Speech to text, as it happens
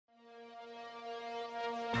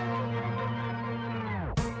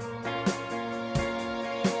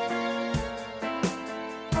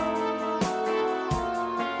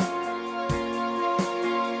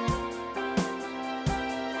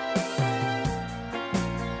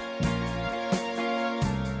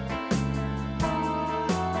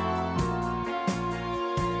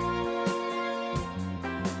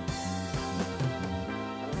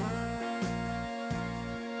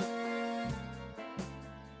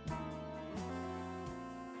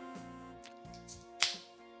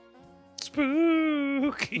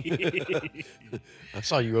spooky. I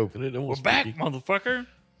saw you open it. We're back, motherfucker.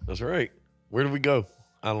 That's right. Where did we go?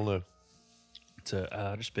 I don't know. To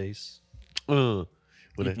outer space.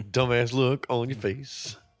 With a dumbass look on your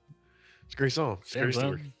face. It's a great song. Scary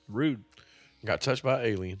story. Rude. Got touched by an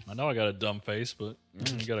alien. I know I got a dumb face, but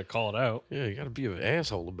you got to call it out. Yeah, you got to be an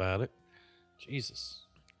asshole about it. Jesus.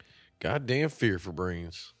 Goddamn fear for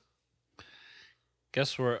brains.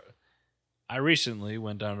 Guess where? I recently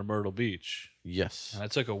went down to Myrtle Beach. Yes. And I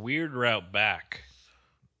took a weird route back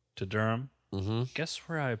to Durham. Mm-hmm. Guess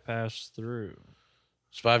where I passed through?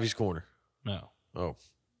 Spivey's Corner. No. Oh.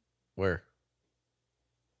 Where?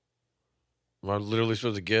 Am I literally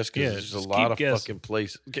supposed to guess? Because there's a lot of fucking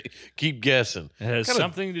places. Keep guessing. It has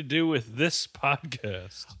something to do with this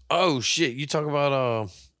podcast. Oh, shit. You talk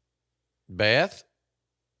about Bath?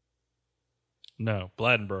 No,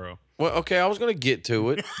 Bladdenboro. Well, okay, I was going to get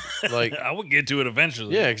to it. Like I would get to it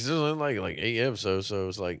eventually. Yeah, because there's only like 8 episodes, so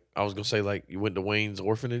it's like, I was going to say, like, you went to Wayne's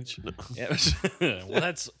orphanage. Yeah. Well,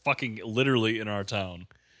 that's fucking literally in our town.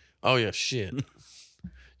 Oh, yeah, shit.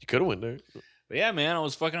 You could have went there. But yeah, man, I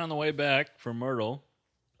was fucking on the way back from Myrtle.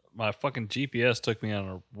 My fucking GPS took me on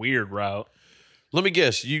a weird route. Let me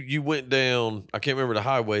guess. You went down, I can't remember the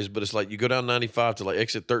highways, but it's like you go down 95 to like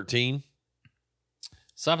exit 13.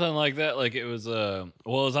 Something like that. Like it was, well, it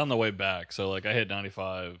was on the way back. So like I hit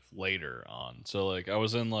 95 later on. So like I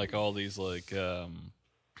was in like all these like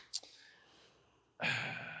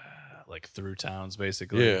through towns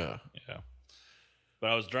basically. Yeah. Yeah.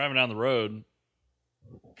 But I was driving down the road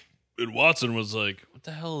and Watson was like, what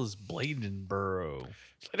the hell is Bladenboro?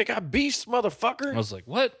 It's like they got beasts, motherfucker. I was like,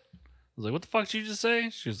 what? I was like, what the fuck did you just say?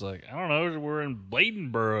 She was like, I don't know. We're in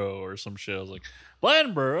Bladenboro or some shit. I was like,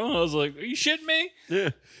 Bladenboro? I was like, are you shitting me? Yeah.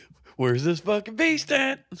 Where's this fucking beast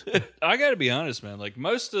at? I got to be honest, man. Like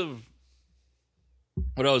most of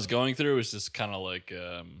what I was going through was just kind of like,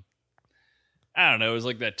 I don't know. It was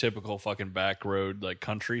like that typical fucking back road, like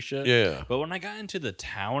country shit. Yeah. But when I got into the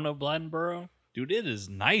town of Bladenboro, dude, it is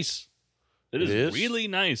nice. It is really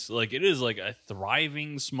nice. Like it is like a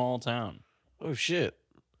thriving small town. Oh, shit.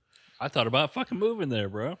 I thought about fucking moving there,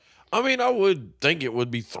 bro. I mean, I would think it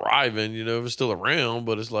would be thriving, you know, if it's still around,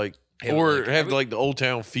 but it's like, Yeah, or like, have like the old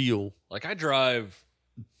town feel. Like I drive,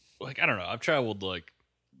 like I don't know. I've traveled like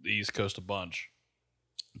the East Coast a bunch.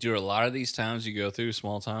 Dude, a lot of these towns you go through,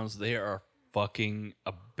 small towns, they are fucking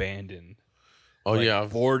abandoned. Oh, like, yeah.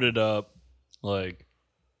 boarded up, like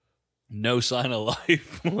no sign of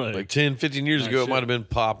life. Like 10, 15 years ago, it might have been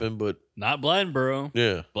popping, but not Bladenboro.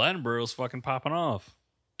 yeah. Bladenboro's fucking popping off.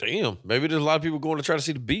 Damn. Maybe there's a lot of people going to try to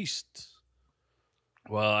see the beast.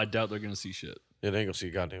 Well, I doubt they're going to see shit. Yeah, they ain't going to see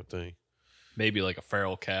a goddamn thing. Maybe like a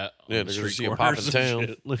feral cat. Yeah, they're going to see a pop in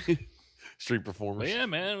town. Street performers. But yeah,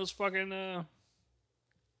 man, it was fucking, I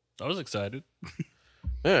was excited.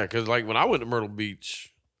 Yeah, because like when I went to Myrtle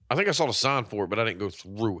Beach, I think I saw the sign for it, but I didn't go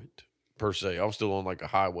through it per se. I was still on like a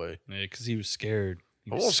highway. Yeah, because he was scared.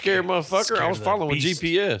 I wasn't scared, motherfucker. I was following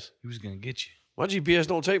GPS. He was going to get you. My GPS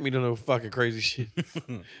don't take me to no fucking crazy shit.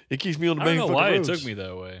 It keeps me on the I main don't know fucking why roads. it took me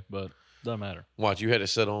that way, but doesn't matter. Watch, you had it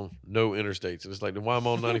set on no interstates. And it's like, then why am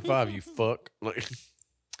I on 95, you fuck? Like,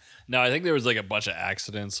 No, I think there was like a bunch of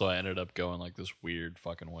accidents, so I ended up going like this weird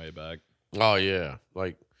fucking way back. oh, yeah.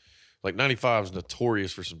 Like 95 is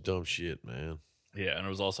notorious for some dumb shit, man. Yeah, and it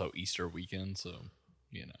was also Easter weekend, so,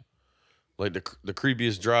 you know. Like the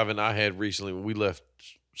creepiest driving I had recently when we left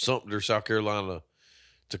Sumter, South Carolina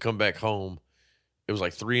to come back home. It was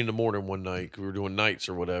like 3 a.m. one night. We were doing nights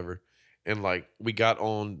or whatever. And like we got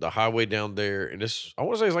on the highway down there, and this, I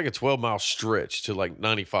want to say it's like a 12-mile stretch to like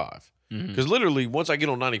 95. Because literally, once I get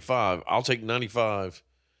on 95, I'll take 95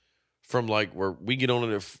 from like where we get on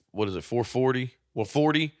it at, what is it, 440? Well,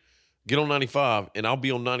 40, get on 95, and I'll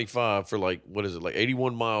be on 95 for like, what is it, like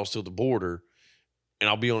 81 miles till the border. And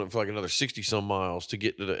I'll be on it for like another 60-some miles to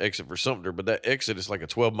get to the exit for Sumter. But that exit is like a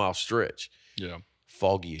 12-mile stretch. Yeah.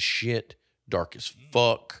 Foggy as shit. Dark as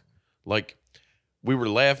fuck. Like, we were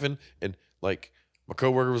laughing, and like my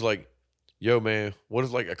coworker was like, yo, man, what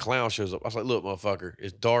if like a clown shows up? I was like, look, motherfucker,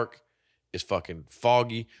 it's dark, it's fucking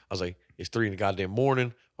foggy. I was like, it's 3 in the goddamn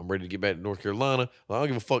morning. I'm ready to get back to North Carolina. I don't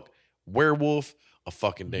give a fuck. Werewolf, a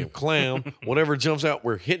fucking damn clown, whatever jumps out,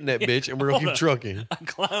 we're hitting that bitch, and we're gonna keep trucking. A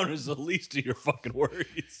clown is the least of your fucking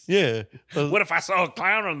worries. Yeah. What if I saw a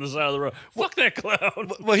clown on the side of the road? Fuck that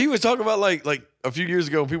clown. Well, he was talking about like a few years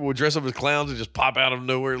ago, people would dress up as clowns and just pop out of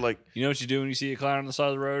nowhere. Like, You know what you do when you see a clown on the side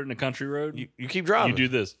of the road in a country road? you keep driving. You do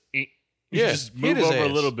this. You Yeah, just hit move his over a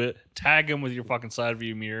ass. little bit, tag him with your fucking side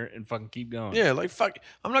view mirror, and fucking keep going. Yeah, like, fuck.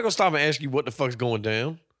 I'm not gonna stop and ask you what the fuck's going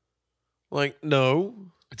down. Like, no.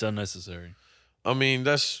 It's unnecessary. I mean,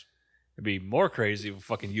 that's It'd be more crazy if a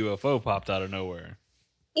fucking UFO popped out of nowhere.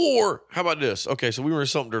 Or how about this? Okay, so we were in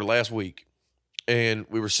Sumter last week, and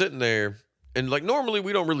we were sitting there, and like normally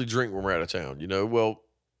we don't really drink when we're out of town, you know. Well,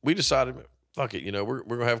 we decided, fuck it, you know, we're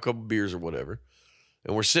gonna have a couple beers or whatever,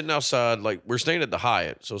 and we're sitting outside, like we're staying at the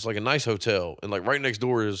Hyatt, so it's like a nice hotel, and like right next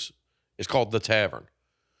door is it's called the Tavern.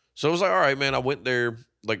 So I was like, all right, man. I went there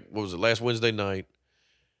like what was it last Wednesday night,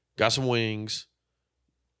 got some wings,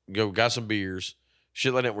 got some beers,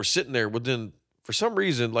 shit like that. We're sitting there, but then for some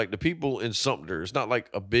reason, like the people in Sumter, it's not like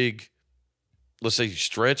a big, let's say,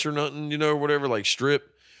 stretch or nothing, you know, or whatever, like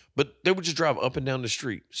strip, but they would just drive up and down the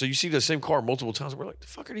street. So you see the same car multiple times. We're like, the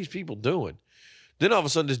fuck are these people doing? Then all of a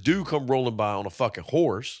sudden, this dude come rolling by on a fucking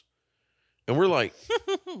horse, and we're like,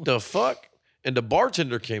 the fuck? And the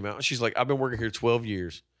bartender came out, and she's like, I've been working here 12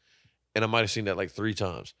 years, and I might have seen that like 3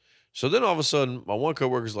 times. So then all of a sudden, my one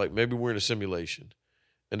coworker's like, maybe we're in a simulation,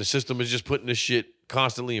 and the system is just putting this shit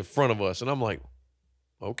constantly in front of us. And I'm like,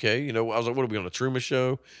 okay, you know, I was like, what are we on a Truman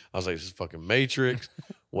Show? I was like, this is fucking Matrix.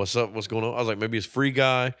 What's up? What's going on? I was like, maybe it's Free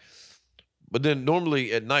Guy. But then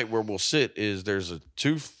normally at night where we'll sit is there's a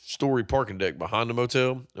 2-story parking deck behind the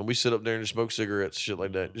motel, and we sit up there and just smoke cigarettes, shit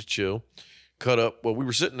like that, just chill, cut up. Well, we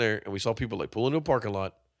were sitting there and we saw people like pull into a parking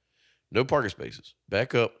lot, no parking spaces,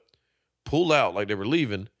 back up, pull out like they were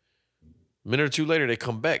leaving. A minute or two later, they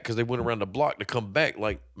come back because they went around the block to come back.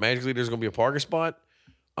 Like magically, there's gonna be a parking spot.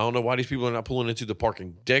 I don't know why these people are not pulling into the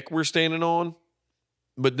parking deck we're standing on.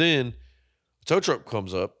 But then a tow truck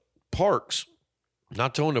comes up, parks,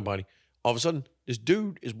 not towing nobody. All of a sudden, this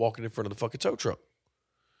dude is walking in front of the fucking tow truck.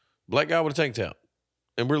 Black guy with a tank top.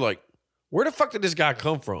 And we're like, where the fuck did this guy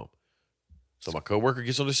come from? So my coworker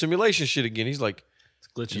gets on the simulation shit again. He's like, it's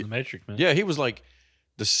glitch in the Matrix, man. Yeah, he was like,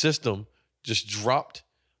 the system just dropped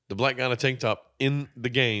the black guy in a tank top in the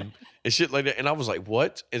game and shit like that. And I was like,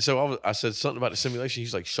 what? And so I said something about the simulation.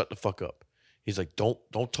 He's like, shut the fuck up. He's like, don't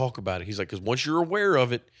talk about it. He's like, because once you're aware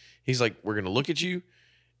of it, he's like, we're going to look at you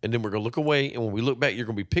and then we're going to look away. And when we look back, you're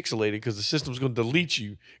going to be pixelated because the system's going to delete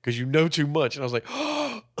you because you know too much. And I was like,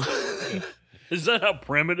 oh. Is that how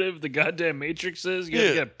primitive the goddamn Matrix is? You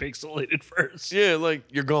gotta get pixelated first. Yeah, like,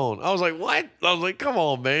 you're gone. I was like, what? I was like, come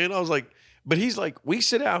on, man. I was like, but he's like, we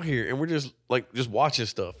sit out here and we're just watching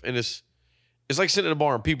stuff. And it's like sitting at a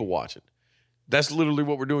bar and people watching. That's literally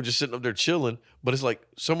what we're doing, just sitting up there chilling. But it's like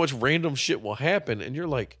so much random shit will happen. And you're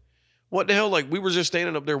like, what the hell? Like, we were just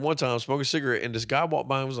standing up there one time smoking a cigarette and this guy walked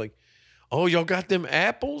by and was like, oh, y'all got them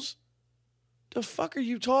apples? The fuck are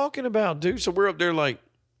you talking about, dude? So we're up there like,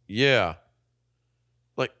 yeah.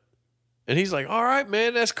 Like, and he's like, all right,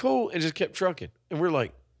 man, that's cool. And just kept trucking. And we're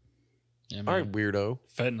like, yeah, all right, weirdo.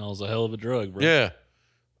 Fentanyl's a hell of a drug, bro. Yeah.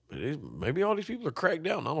 Maybe all these people are cracked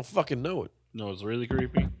down. I don't fucking know it. No, it's really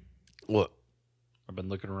creepy. What? I've been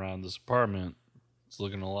looking around this apartment. It's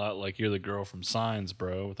looking a lot like you're the girl from Signs,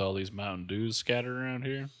 bro, with all these Mountain Dews scattered around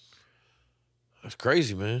here. That's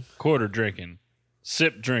crazy, man. Quarter drinking.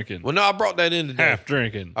 Sip drinking. Well, no, I brought that in today. Half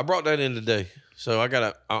drinking. I brought that in today. So I'm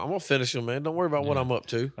going to finish them, man. Don't worry about what I'm up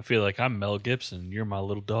to. I feel like I'm Mel Gibson. You're my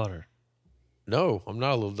little daughter. No, I'm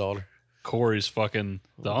not a little daughter. Corey's fucking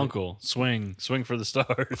the uncle. Swing for the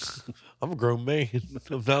stars. I'm a grown man.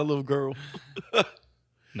 I'm not a little girl.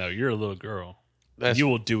 No, you're a little girl. You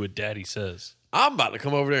will do what daddy says. I'm about to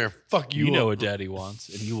come over there and fuck you up. You know what daddy wants,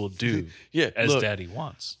 and you will do as daddy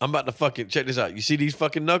wants. I'm about to fucking check this out. You see these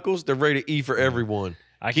fucking knuckles? They're rated E for everyone.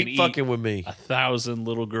 Keep fucking with me. 1,000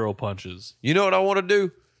 little girl punches. You know what I want to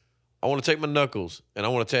do? I want to take my knuckles and I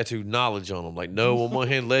want to tattoo knowledge on them. Like no on one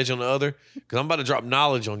hand, ledge on the other. Because I'm about to drop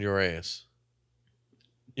knowledge on your ass.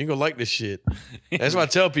 You're going to like this shit. That's what I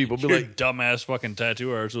tell people. Be your like, dumbass fucking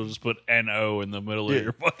tattoo artist will just put N-O in the middle of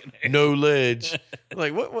your fucking hand. No ledge.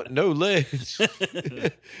 Like, what? No ledge.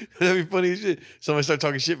 That'd be funny as shit. Somebody start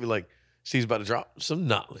talking shit, be like, Steve's about to drop some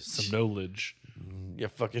knowledge. Some knowledge. Yeah,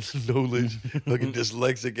 fucking knowledge. Fucking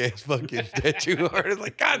dyslexic ass fucking tattoo artist.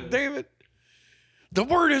 Like, God damn it. The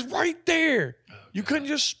word is right there. You couldn't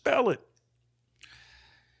just spell it.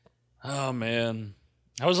 Oh, man.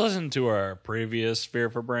 I was listening to our previous Fear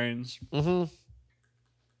for Brains. Mm-hmm.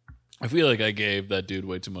 I feel like I gave that dude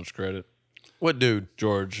way too much credit. What dude?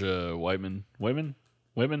 George Whiteman. Women?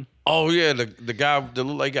 Oh, yeah. The guy that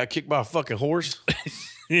looked like he got kicked by a fucking horse.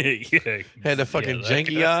 Yeah. Had the fucking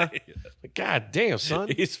janky eye. God damn, son.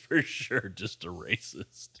 He's for sure just a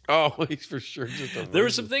racist. Oh, he's for sure just a racist. There were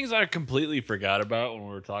some things I completely forgot about when we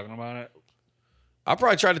were talking about it. I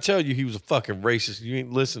probably tried to tell you he was a fucking racist. You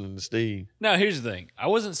ain't listening to Steve. Now, here's the thing. I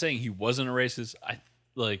wasn't saying he wasn't a racist.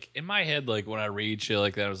 In my head, like when I read shit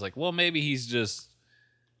like that, I was like, well, maybe he's just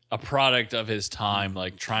a product of his time,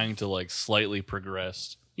 like trying to like slightly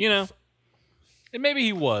progress. You know? And maybe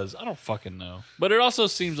he was. I don't fucking know. But it also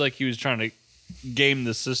seems like he was trying to game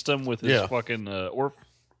the system with his fucking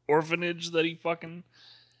orphanage that he fucking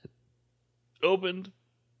opened.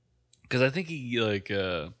 Because I think he, like,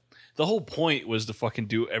 the whole point was to fucking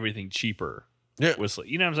do everything cheaper. Yeah.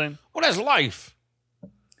 You know what I'm saying? Well, that's life.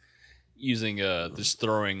 Using, just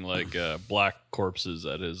throwing, like, black corpses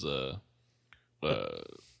at his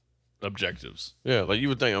objectives. Yeah, like you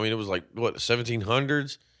would think. I mean, it was like, what,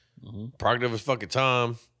 1700s? Product of his fucking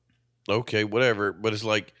time. Okay, whatever. But it's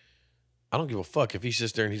like, I don't give a fuck if he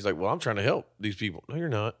sits there and he's like, well, I'm trying to help these people. No, you're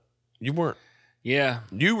not. You weren't. Yeah.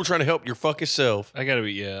 You were trying to help your fucking self. I gotta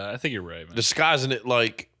be, I think you're right, man. Disguising it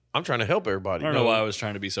like, I'm trying to help everybody. I don't know why I was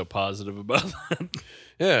trying to be so positive about that.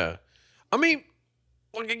 Yeah. I mean,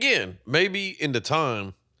 like, again, maybe in the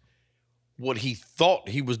time, what he thought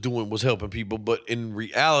he was doing was helping people, but in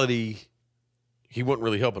reality, he wasn't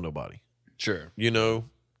really helping nobody. Sure. You know?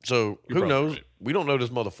 So, who knows? Right. We don't know this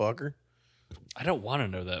motherfucker. I don't want to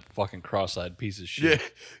know that fucking cross-eyed piece of shit.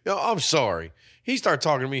 Yeah. I'm sorry. He started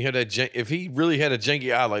talking to me, if he really had a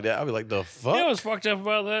janky eye like that, I'd be like, the fuck? You know what's fucked up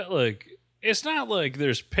about that? Like, it's not like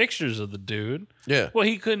there's pictures of the dude. Yeah. Well,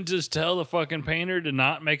 he couldn't just tell the fucking painter to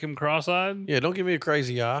not make him cross-eyed? Yeah, don't give me a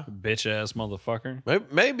crazy eye. Bitch-ass motherfucker.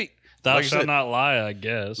 Maybe. Thou shalt not lie, I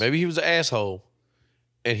guess. Maybe he was an asshole.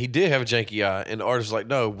 And he did have a janky eye, and the artist was like,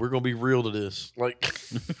 "No, we're gonna be real to this." Like,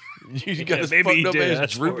 you got this fucked up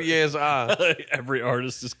ass, droopy ass eye. Every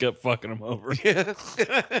artist just kept fucking him over. Yeah,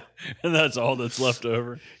 and that's all that's left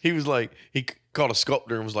over. He was like, he called a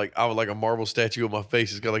sculptor and was like, "I would like a marble statue of my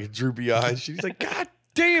face. It's got like a droopy eye." And she's like, "God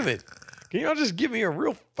damn it! Can y'all just give me a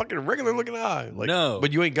real fucking regular looking eye?" Like, no,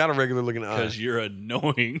 but you ain't got a regular looking eye because you're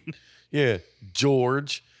annoying. Yeah,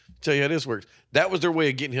 George. Tell you how this works. That was their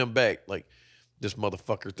way of getting him back. Like, this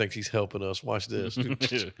motherfucker thinks he's helping us. Watch this.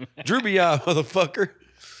 Droopy eye, motherfucker.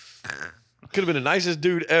 Could have been the nicest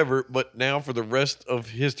dude ever, but now for the rest of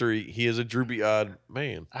history, he is a droopy-eyed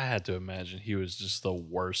man. I had to imagine he was just the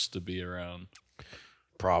worst to be around.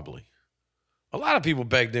 Probably. A lot of people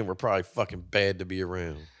back then were probably fucking bad to be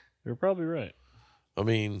around. You're probably right. I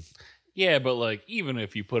mean... Yeah, but like, even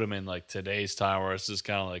if you put him in like today's time where it's just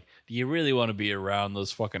kind of like, do you really want to be around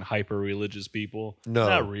those fucking hyper-religious people? No.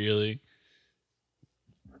 Not really.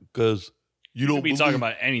 Because you don't be talking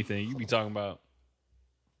about anything. You be talking about...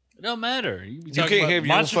 It don't matter. You can't have your own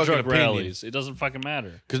monster fucking drug opinion. rallies. It doesn't fucking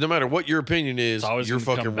matter. Because no matter what your opinion is, you're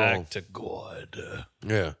fucking come wrong. Back to God.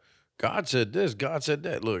 Yeah. God said this. God said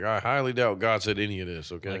that. Look, I highly doubt God said any of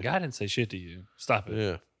this, okay? Like, God didn't say shit to you. Stop it.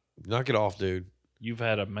 Yeah. Knock it off, dude. You've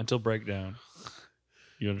had a mental breakdown.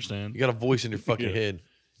 You understand? You got a voice in your fucking head.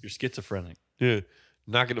 You're schizophrenic. Yeah.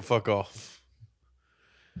 Knock it the fuck off.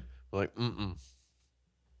 Like,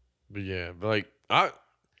 But yeah, like,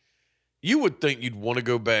 you would think you'd want to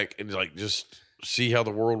go back and like just see how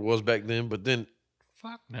the world was back then, but then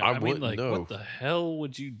fuck no. I mean, like, know. What the hell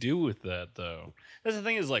would you do with that though? That's the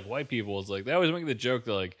thing is like white people is like they always make the joke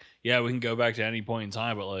that like, yeah, we can go back to any point in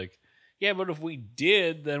time, but like, yeah, but if we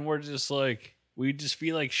did, then we're just like we just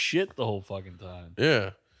feel like shit the whole fucking time.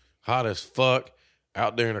 Yeah. Hot as fuck.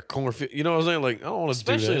 Out there in a cornfield. You know what I'm saying? Like, I don't want to do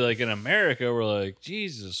that. Especially like in America, we're like,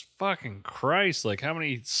 Jesus fucking Christ. Like, how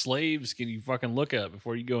many slaves can you fucking look at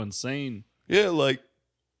before you go insane? Yeah, like,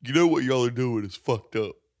 you know what y'all are doing is fucked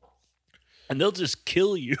up. And they'll just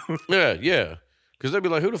kill you. Yeah. Because they'll be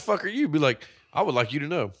like, who the fuck are you? Be like, I would like you to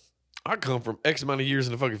know. I come from X amount of years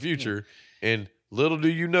in the fucking future, and little do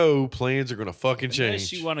you know, plans are going to fucking change.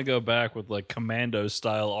 Unless you want to go back with like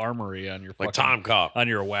commando-style armory on your like Time Cop. On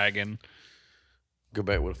your wagon. Go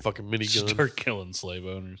back with a fucking minigun. Start killing slave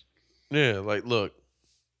owners. Yeah, like, look,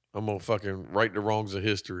 I'm going to fucking right the wrongs of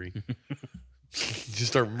history. Just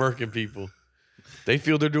start murking people. They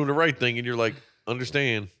feel they're doing the right thing, and you're like,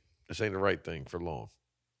 understand, this ain't the right thing for long.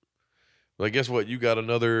 Like, guess what? You got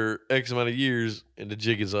another X amount of years, and the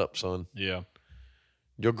jig is up, son. Yeah.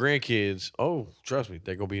 Your grandkids, oh, trust me,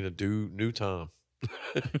 they're going to be in a new time.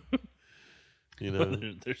 You know,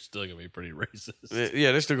 they're still gonna be pretty racist.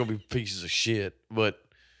 Yeah, they're still gonna be pieces of shit. But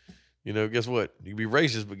you know, guess what? You can be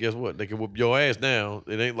racist, but guess what? They can whoop your ass now.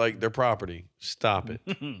 It ain't like their property. Stop it.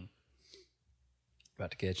 About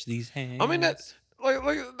to catch these hands. I mean, that's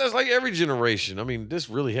like every generation. I mean, this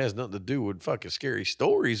really has nothing to do with fucking scary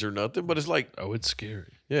stories or nothing. But it's like, oh, it's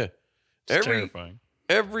scary. Yeah, it's terrifying.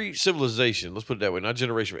 Every civilization, let's put it that way, not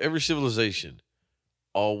generation, but every civilization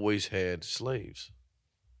always had slaves.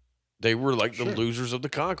 They were like the losers of the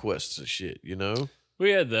conquests and shit, you know? We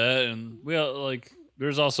had that, and we had, like,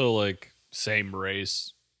 there's also, like, same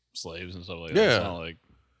race slaves and stuff like that. Yeah. It's not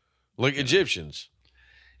like Egyptians.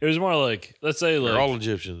 It was more like, let's say, like, they're all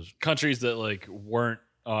Egyptians. Countries that, like, weren't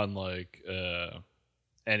on like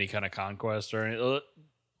any kind of conquest or any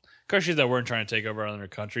countries that weren't trying to take over other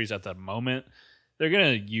countries at that moment, they're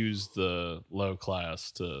gonna use the low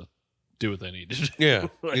class to do what they need to do. Yeah,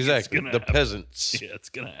 like, exactly. The peasants. Yeah, it's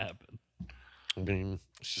gonna happen. I mean,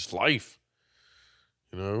 it's just life.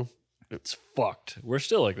 You know, It's fucked. We're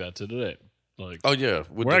still like that to today. Like, oh yeah,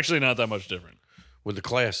 we're actually not that much different. With the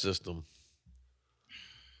class system.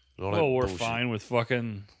 Well, we're fine with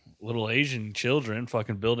fucking little Asian children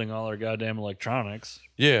fucking building all our goddamn electronics.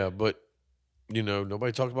 Yeah, but you know,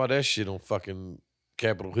 nobody talks about that shit on fucking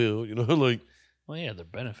Capitol Hill. You know, like, well, yeah, they're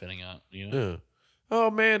benefiting out. You know, yeah.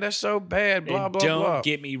 Oh man, that's so bad. Blah and blah don't blah.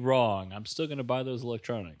 get me wrong. I'm still gonna buy those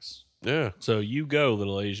electronics. Yeah. So you go,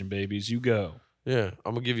 little Asian babies. You go. Yeah,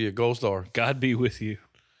 I'm gonna give you a gold star. God be with you.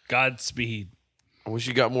 Godspeed. I wish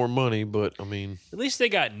you got more money, but I mean, at least they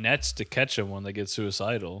got nets to catch them when they get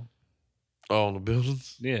suicidal. Oh, on the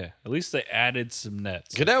buildings? Yeah. At least they added some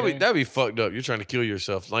nets. Okay? That'd be fucked up. You're trying to kill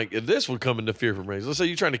yourself. Like, if this would come into fear from race. Let's say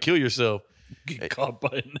you're trying to kill yourself. Get caught by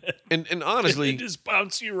a net. And honestly, it just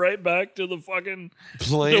bounce you right back to the fucking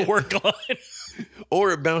plant, the work line.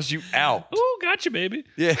 Or it bounce you out. Oh, gotcha, baby.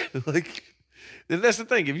 Yeah. Like, and that's the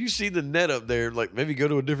thing. If you see the net up there, like maybe go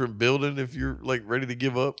to a different building if you're like ready to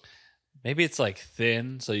give up. Maybe it's like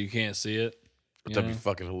thin so you can't see it. That'd be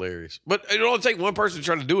fucking hilarious. But it only take one person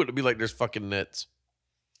trying to do it to be like, there's fucking nets.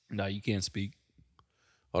 No, you can't speak.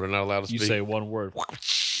 Oh, they're not allowed to speak? You say one word.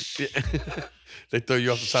 Yeah. They throw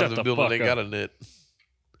you off the side of the building. They got a net.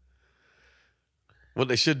 What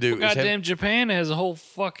they should do is goddamn Japan has a whole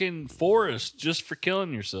fucking forest just for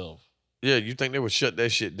killing yourself. Yeah, you think they would shut that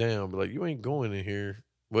shit down, but like, you ain't going in here.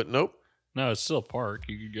 But nope. No, it's still a park.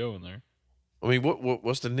 You could go in there. I mean,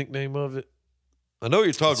 what's the nickname of it? I know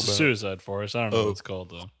you're talking about Suicide Forest. I don't know what it's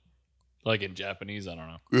called though. Like in Japanese, I don't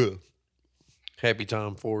know. Yeah. Happy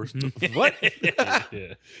Time Forest. What?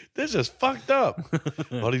 Yeah. This is fucked up.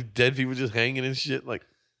 All these dead people just hanging and shit. Like,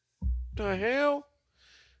 the hell?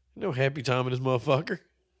 No happy time in this motherfucker.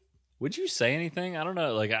 Would you say anything? I don't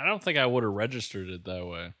know. Like, I don't think I would have registered it that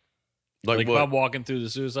way. Like if I'm walking through the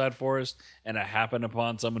suicide forest and I happen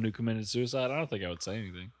upon someone who committed suicide, I don't think I would say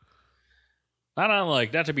anything.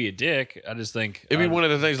 Not to be a dick. I just think it'd be one of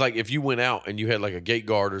the things, like if you went out and you had like a gate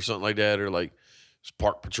guard or something like that, or like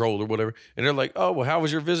park patrol or whatever, and they're like, "Oh, well, how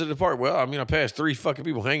was your visit to the park?" Well, I mean, I passed 3 fucking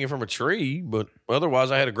people hanging from a tree, but otherwise,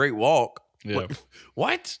 I had a great walk. Yeah. Like,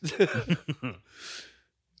 what?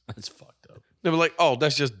 That's fucked up. They were like, "Oh,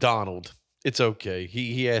 that's just Donald. It's okay.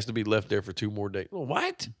 He has to be left there for 2 more days." Well,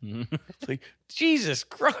 what? Like, Jesus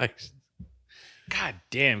Christ! God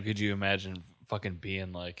damn! Could you imagine fucking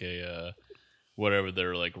being like a whatever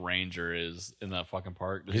their like ranger is in that fucking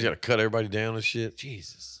park? He's got to cut everybody down and shit.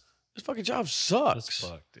 Jesus, this fucking job sucks. That's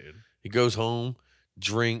fucked, dude. He goes home,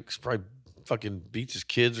 drinks, probably fucking beats his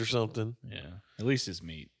kids or something. Yeah, at least his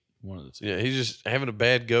meat. One of the 2. Yeah, he's just having a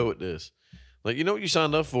bad go at this. Like, you know what you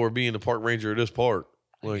signed up for, being the park ranger at this park?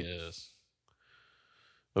 Like, yes.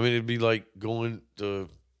 I mean, it'd be like going to,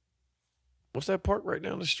 what's that park right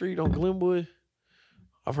down the street on Glenwood?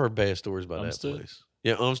 I've heard bad stories about that place.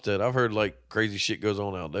 Yeah, Umstead. I've heard like crazy shit goes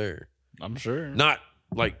on out there. I'm sure. Not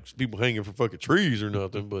like people hanging from fucking trees or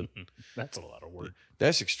nothing, but that's a lot of work.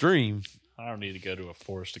 That's extreme. I don't need to go to a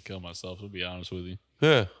forest to kill myself, to be honest with you.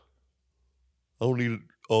 Yeah. I don't need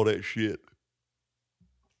all that shit.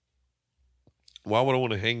 Why would I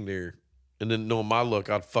want to hang there? And then knowing my luck,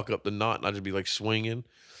 I'd fuck up the knot and I'd just be like swinging,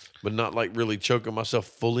 but not like really choking myself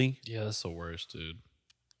fully. Yeah, that's the worst, dude.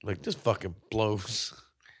 Like, this fucking blows.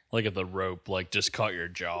 Like if the rope like just caught your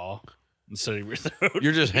jaw instead of your throat.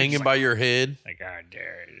 You're just hanging by your head. Like, God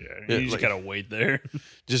damn. You just gotta wait there.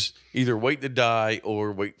 Just either wait to die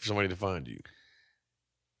or wait for somebody to find you.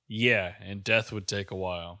 Yeah, and death would take a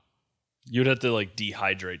while. You'd have to like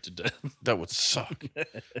dehydrate to death. That would suck.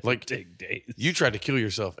 Like, take days. You tried to kill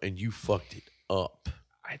yourself and you fucked it up.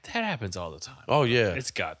 That happens all the time. Oh yeah,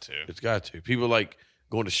 it's got to. It's got to. People like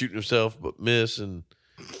going to shoot themselves but miss and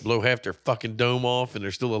blow half their fucking dome off and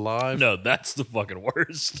they're still alive. No, that's the fucking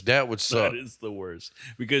worst. That would suck. That is the worst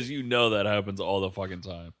because you know that happens all the fucking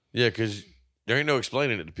time. Yeah, because there ain't no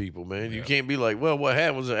explaining it to people, man. Yeah. You can't be like, well, what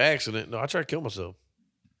happened was an accident. No, I tried to kill myself.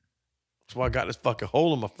 That's why I got this fucking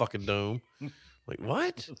hole in my fucking dome. Like,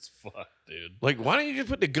 what? That's fucked, dude. Like, why don't you just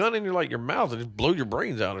put the gun in your mouth and just blow your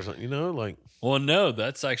brains out or something? You know, like. Well, no,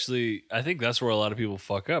 that's actually. I think that's where a lot of people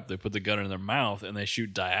fuck up. They put the gun in their mouth and they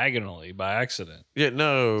shoot diagonally by accident. Yeah,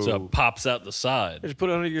 no. So it pops out the side. Just put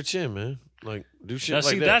it under your chin, man. Like, do shit now,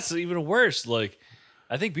 like that. That's even worse. Like,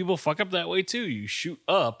 I think people fuck up that way too. You shoot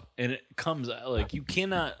up and it comes out. Like, you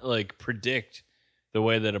cannot like predict the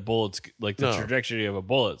way that a bullet's like the trajectory of a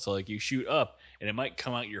bullet. So like you shoot up and it might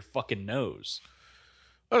come out your fucking nose.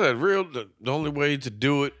 Oh, the only way to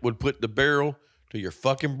do it would put the barrel to your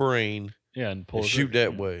fucking brain. Yeah, and pull and shoot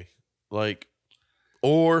that way. Like,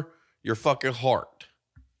 or your fucking heart.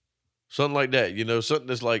 Something like that. You know, something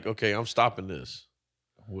that's like, okay, I'm stopping this.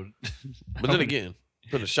 But then again,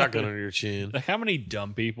 put a shotgun under your chin. Like how many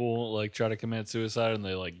dumb people like try to commit suicide and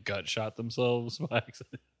they like gut shot themselves by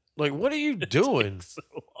accident? Like, what are you doing? It's so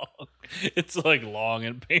long. It's like long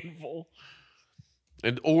and painful.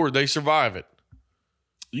 Or they survive it.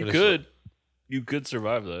 You could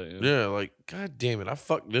survive that. Yeah, like, God damn it, I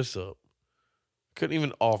fucked this up. Couldn't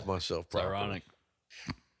even off myself properly. It's ironic.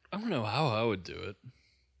 I don't know how I would do it.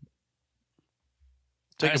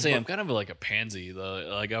 I'm kind of like a pansy though.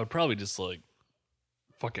 Like I would probably just like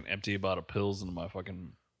fucking empty a bottle of pills into my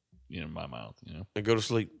fucking, my mouth, and go to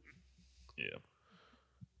sleep. Yeah.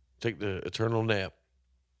 Take the eternal nap.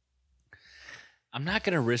 I'm not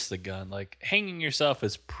gonna risk the gun. Like hanging yourself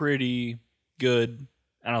is pretty good.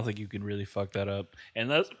 I don't think you can really fuck that up.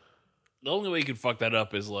 And that's the only way you can fuck that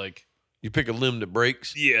up is like you pick a limb that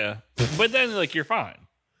breaks. Yeah, but then like you're fine.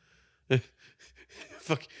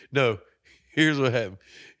 Fuck no. Here's what happened.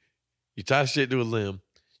 You tie shit to a limb.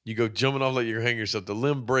 You go jumping off like you're hanging yourself. The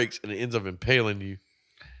limb breaks and it ends up impaling you.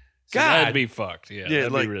 So that'd be fucked. Yeah,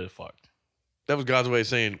 that'd be really fucked. That was God's way of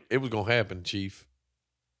saying it was gonna happen, Chief.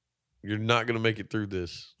 You're not gonna make it through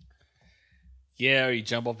this. Yeah, or you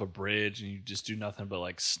jump off a bridge and you just do nothing but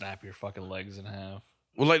like snap your fucking legs in half.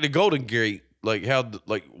 Well, like the Golden Gate, like how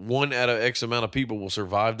like 1 out of X amount of people will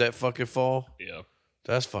survive that fucking fall. Yeah,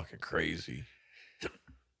 that's fucking crazy.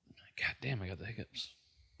 God damn, I got the hiccups.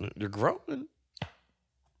 You're growing,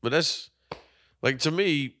 but that's like to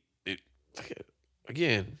me.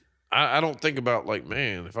 Again, I don't think about like,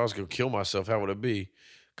 man, if I was gonna kill myself, how would it be?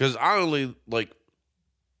 Because I only like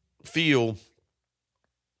feel.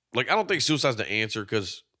 Like, I don't think suicide's the answer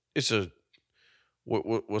because it's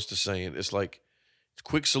what's the saying? It's like, it's a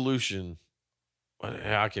quick solution. I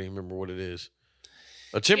can't even remember what it is.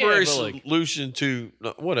 A temporary solution to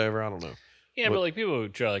whatever. I don't know. Yeah, but like people who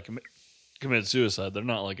try to commit suicide, they're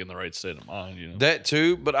not like in the right state of mind, That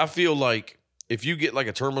too, but I feel like if you get like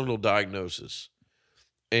a terminal diagnosis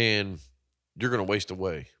and you're going to waste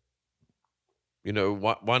away,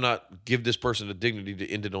 why not give this person the dignity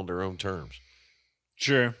to end it on their own terms?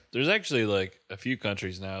 Sure. There's actually like a few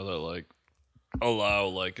countries now that like allow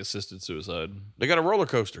like assisted suicide. They got a roller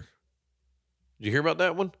coaster. Did you hear about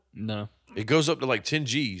that one? No. It goes up to like 10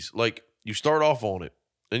 G's. Like you start off on it.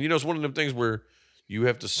 And it's one of them things where you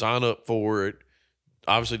have to sign up for it.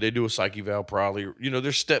 Obviously they do a psych eval probably.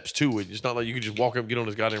 There's steps to it. It's not like you can just walk up and get on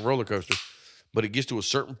this goddamn roller coaster. But it gets to a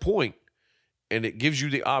certain point and it gives you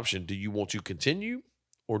the option. Do you want to continue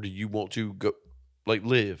or do you want to go like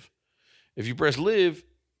live? If you press live,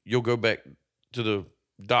 you'll go back to the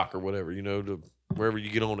dock or whatever, to wherever you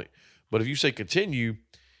get on it. But if you say continue,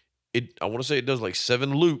 I want to say it does like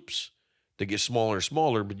 7 loops that get smaller and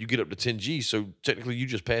smaller, but you get up to 10 G. So technically you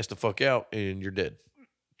just pass the fuck out and you're dead.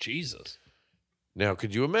 Jesus. Now,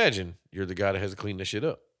 could you imagine you're the guy that has to clean that shit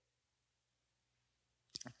up?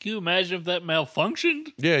 Can you imagine if that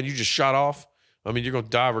malfunctioned? Yeah, and you just shot off. I mean, you're going to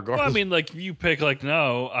die regardless. Well, I mean, like, you pick, like,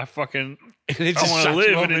 no, I want to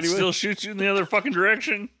live, and it still shoots you in the other fucking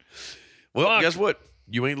direction. Well, guess what?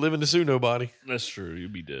 You ain't living to sue nobody. That's true.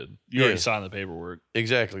 You'd be dead. You already signed the paperwork.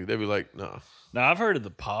 Exactly. They'd be like, nah. Now, I've heard of the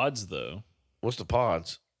pods, though. What's the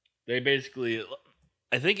pods? They basically,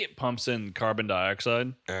 I think it pumps in carbon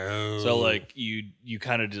dioxide. Oh. So, like, you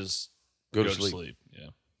kind of just go to sleep. Yeah.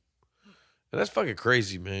 And that's fucking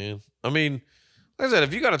crazy, man. I mean, like I said,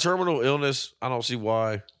 if you got a terminal illness, I don't see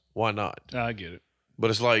why not. No, I get it.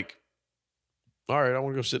 But it's like, all right, I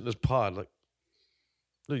want to go sit in this pod. Like,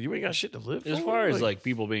 dude, you ain't got shit to live for. As far as like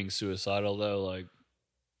people being suicidal, though, like,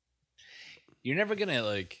 you're never gonna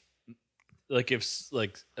like if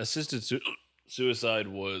like assisted suicide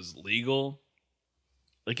was legal,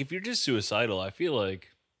 like if you're just suicidal, I feel like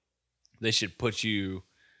they should put you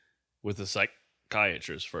with a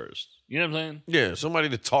psychiatrist first. You know what I'm saying? Yeah, somebody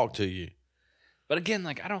to talk to you. But again,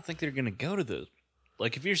 like I don't think they're gonna go to the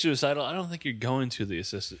like if you're suicidal, I don't think you're going to the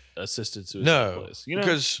assisted suicide place.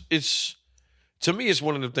 Because to me, it's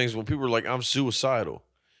one of the things when people are like, "I'm suicidal."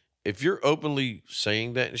 If you're openly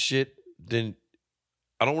saying that and shit, then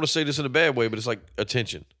I don't want to say this in a bad way, but it's like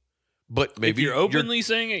attention. But maybe if you're openly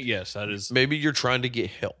saying it, yes, that is. Maybe you're trying to get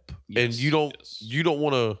help, and you don't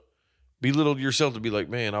want to belittle yourself to be like,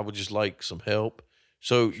 "Man, I would just like some help."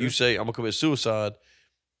 So you say, "I'm gonna commit suicide."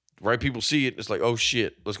 Right? People see it. It's like, oh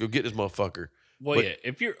shit, let's go get this motherfucker. Well, yeah.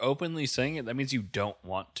 If you're openly saying it, that means you don't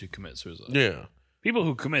want to commit suicide. Yeah. People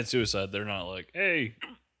who commit suicide, they're not like, hey.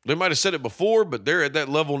 They might have said it before, but they're at that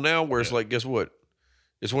level now where it's like, guess what?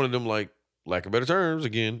 It's one of them, like, lack of better terms,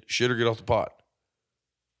 again, shit or get off the pot.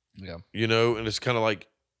 Yeah. You know, and it's kind of like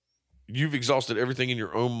you've exhausted everything in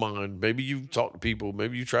your own mind. Maybe you talk to people,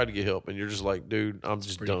 maybe you try to get help, and you're just like, dude, I'm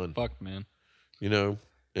just done. Fucked, man. You know,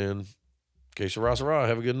 and que sera,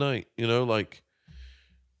 have a good night. You know, like,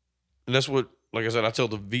 and that's what, like I said, I tell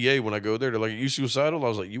the VA when I go there, they're like, are you suicidal? I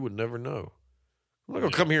was like, you would never know. I'm not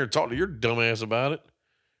going to come here and talk to your dumbass about it.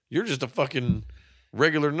 You're just a fucking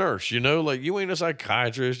regular nurse, you know? Like, you ain't a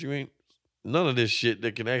psychiatrist. You ain't none of this shit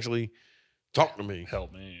that can actually talk to me.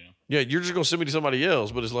 Help me. Yeah, you're just going to send me to somebody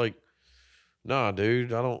else. But it's like, nah,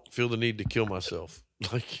 dude, I don't feel the need to kill myself.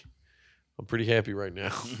 Like, I'm pretty happy right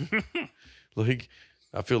now. Like,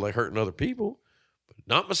 I feel like hurting other people, but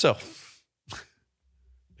not myself.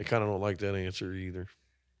 They kind of don't like that answer either.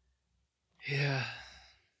 Yeah.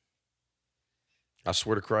 I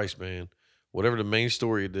swear to Christ, man, whatever the main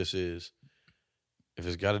story of this is, if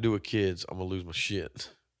it's got to do with kids, I'm going to lose my shit.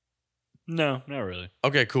 No, not really.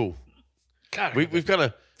 Okay, cool. God, We've kind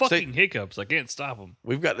of fucking hiccups. I can't stop them.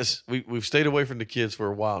 We've got this. We've stayed away from the kids for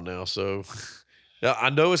a while now, so I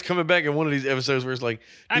know it's coming back in one of these episodes where it's like,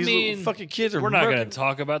 these little fucking kids are. We're not going to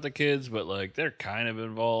talk about the kids, but like they're kind of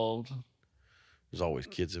involved. There's always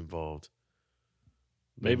kids involved.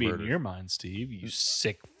 Maybe in your mind, Steve, you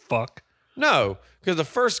sick fuck. No, because the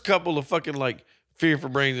first couple of fucking like Fear for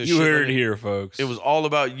Brains and you shit, heard it here, folks. It was all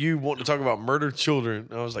about you wanting to talk about murdered children.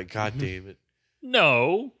 I was like, God damn it.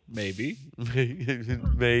 No, maybe.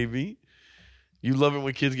 Maybe. You love it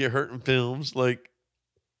when kids get hurt in films. Like,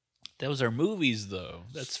 those are movies, though.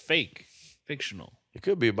 That's fake. Fictional. It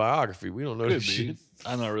could be a biography. We don't know this shit.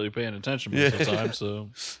 I'm not really paying attention most of the time, so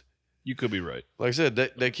you could be right. Like I said,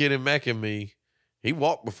 that kid in Mac and Me, he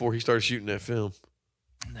walked before he started shooting that film.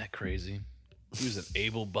 Isn't that crazy? He was an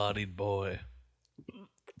able-bodied boy.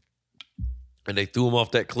 And they threw him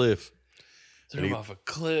off that cliff. Threw him off a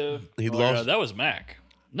cliff. He lost. That was Mac.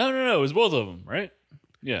 No. It was both of them, right?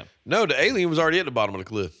 Yeah. No, the alien was already at the bottom of the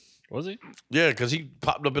cliff. Was he? Yeah, because he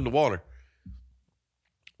popped up in the water.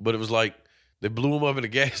 But it was like they blew him up in a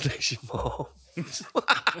gas station mall.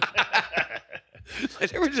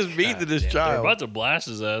 Like they were just mean to this child. They're about to blast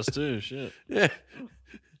his ass too. Shit. Yeah.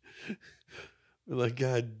 Like,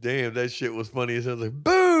 God damn, that shit was funny as hell. Like,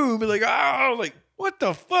 boom! And like, oh, like, what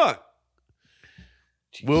the fuck?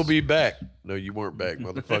 Jeez. We'll be back. No, you weren't back,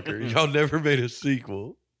 motherfucker. Y'all never made a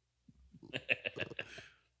sequel.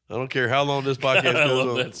 I don't care how long this podcast goes on. I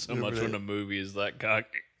love that so much when a movie is that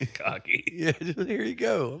cocky. Yeah, just, here you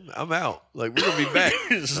go. I'm out. Like, we're going to be back.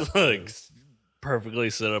 Just like perfectly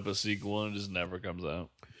set up a sequel and it just never comes out.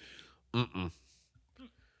 They're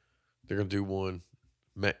going to do one.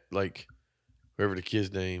 Like, whoever the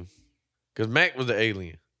kid's name. Because Mac was the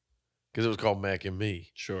alien. Because it was called Mac and Me.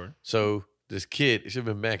 Sure. So this kid, it should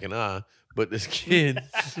have been Mac and I, but this kid.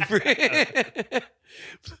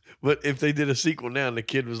 But if they did a sequel now and the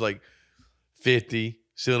kid was like 50,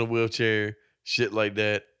 still in a wheelchair, shit like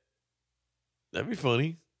that, that'd be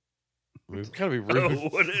funny. I mean, kind of be rude. Oh,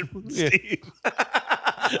 wouldn't Steve?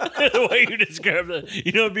 The way you describe that,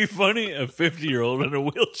 you know, it'd be funny, a 50-year-old in a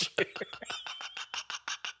wheelchair.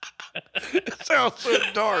 It sounds so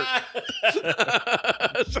dark.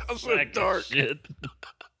 It sounds so dark. Shit.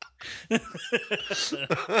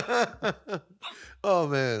 Oh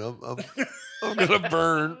man, I'm gonna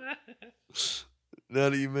burn. Now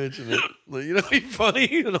that you mention it, like, you know, it'd be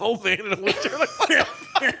funny. An old man in a wheelchair, like, what the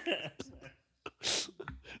fuck?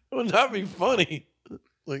 It would not be funny.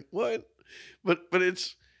 Like, what? But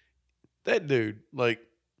it's that dude. Like,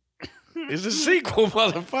 it's a sequel,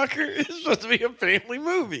 motherfucker. It's supposed to be a family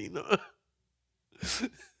movie.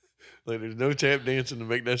 Like, there's no tap dancing to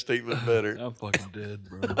make that statement better. I'm fucking dead,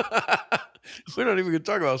 bro. We're not even gonna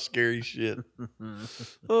talk about scary shit.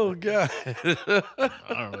 Oh God. I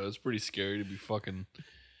don't know. It's pretty scary to be fucking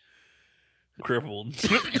crippled.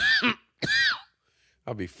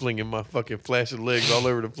 I'll be flinging my fucking flaccid legs all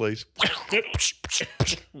over the place.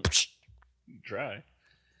 Try.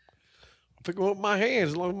 I'll pick them up with my hands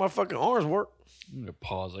as long as my fucking arms work. I'm gonna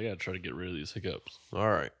pause. I gotta try to get rid of these hiccups. All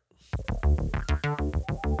right.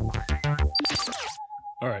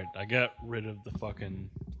 All right. I got rid of the fucking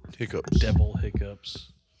hiccups. Devil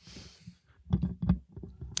hiccups.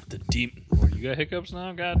 The deep. Well, you got hiccups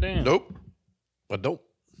now? Goddamn. Nope. I don't.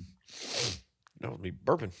 That was me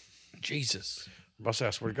burping. Jesus. I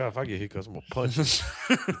swear to God, if I get hiccups, I'm gonna punch them.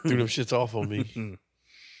 Do them shits off on me.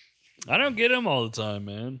 I don't get them all the time,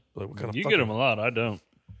 man. Like, what kind of you get them a lot. I don't.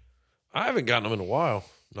 I haven't gotten them in a while.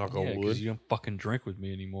 Knock on wood. Because you don't fucking drink with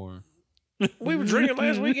me anymore. We were drinking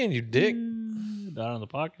last weekend, you dick. Not on the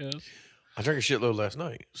podcast. I drank a shitload last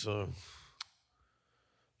night, so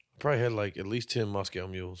probably had like at least 10 Moscow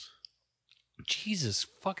Mules. Jesus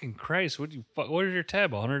fucking Christ! What is your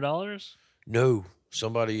tab? $100? No,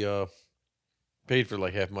 somebody paid for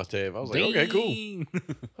like half my tab. I was like, okay, cool. I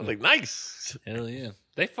was like, nice. Hell yeah!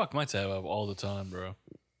 They fuck my tab up all the time, bro.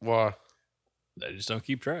 Why? They just don't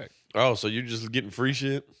keep track. Oh, so you're just getting free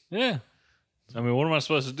shit? Yeah. I mean, what am I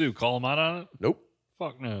supposed to do? Call them out on it? Nope.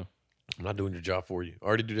 Fuck no. I'm not doing your job for you. I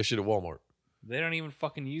already do that shit at Walmart. They don't even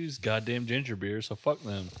fucking use goddamn ginger beer, so fuck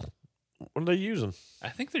them. What are they using? I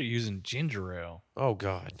think they're using ginger ale. Oh,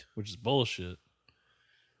 God. Which is bullshit.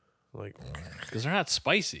 Like, because they're not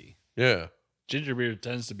spicy. Yeah. Ginger beer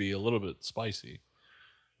tends to be a little bit spicy.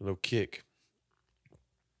 No kick.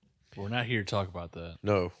 We're not here to talk about that.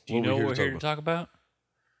 No. Do you know what we're here to talk about?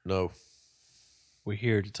 No. We're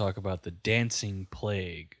here to talk about the dancing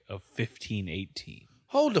plague of 1518.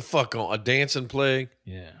 Hold the fuck on. A dancing plague?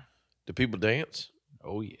 Yeah. Do people dance?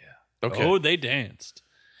 Oh, yeah. Okay. Oh, they danced.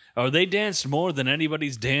 Oh, they danced more than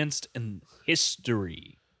anybody's danced in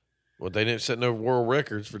history. Well, they didn't set no world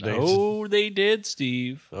records for dancing. Oh, they did,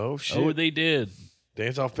 Steve. Oh, shit. Oh, they did.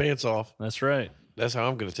 Dance off, pants off. That's right. That's how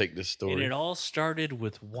I'm going to take this story. And it all started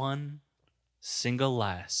with one single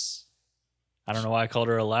lass. I don't know why I called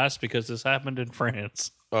her a lass, because this happened in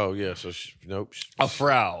France. Oh, yeah. So, nope. A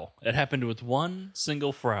frau. It happened with one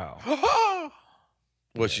single frau.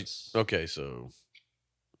 What Yes. Okay, so.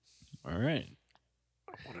 All right.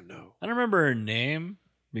 I want to know. I don't remember her name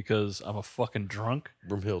because I'm a fucking drunk.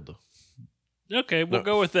 Broomhilda. Okay, we'll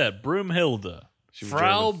go with that. Broomhilda.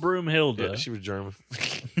 Frau Broomhilda. Yeah, she was German.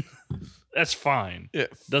 That's fine. Yeah.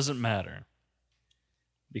 Doesn't matter.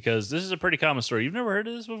 Because this is a pretty common story. You've never heard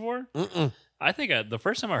of this before? Mm-mm. I think the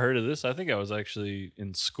first time I heard of this, I think I was actually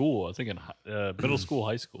in school. I think in middle school,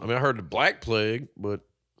 high school. I mean, I heard the Black Plague, but.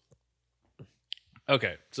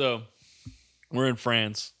 Okay, so we're in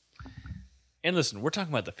France. And listen, we're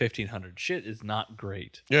talking about the 1500s. Shit is not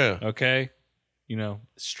great. Yeah. Okay? You know,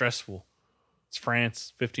 it's stressful. It's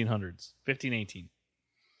France, 1500s, 1518.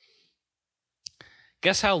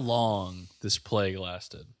 Guess how long this plague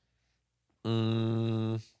lasted?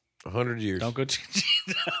 100 years. Don't go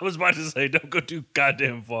I was about to say, don't go too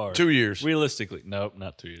goddamn far. 2 years. Realistically, nope,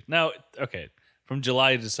 not 2 years. Now, okay, from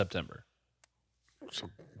July to September. So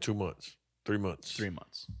 2 months. 3 months. 3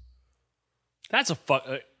 months. That's a fuck.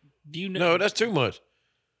 Do you know? No, that's too much.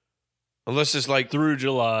 Unless it's like through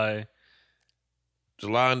July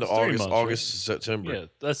into August, months, August to September. Yeah,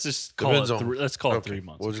 let's just call it. Let's call it 3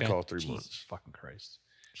 months. We'll just okay? call it 3 Jesus months. Fucking Christ.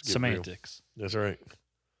 Let's Semantics. That's right.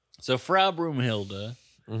 So Frau Broomhilda,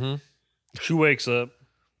 she wakes up,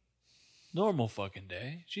 normal fucking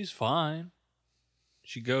day. She's fine.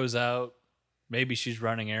 She goes out. Maybe she's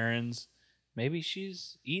running errands. Maybe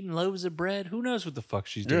she's eating loaves of bread. Who knows what the fuck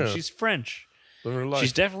she's doing? Yeah. She's French. Living her life.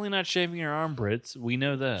 She's definitely not shaving her armpits. We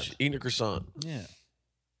know that. She's eating a croissant. Yeah.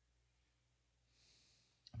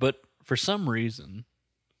 But for some reason,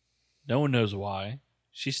 no one knows why,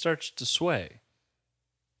 she starts to sway.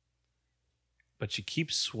 But she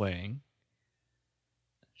keeps swaying.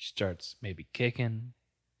 She starts maybe kicking.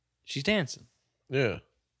 She's dancing. Yeah.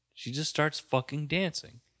 She just starts fucking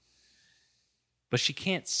dancing. But she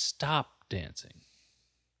can't stop dancing.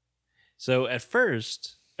 So at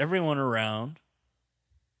first, everyone around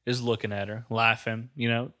is looking at her, laughing, you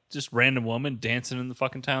know, just random woman dancing in the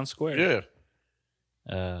fucking town square.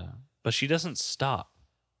 Yeah. But she doesn't stop.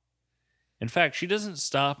 In fact, she doesn't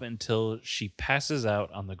stop until she passes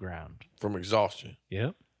out on the ground. From exhaustion.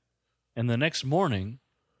 Yep. And the next morning,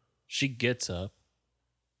 she gets up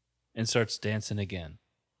and starts dancing again.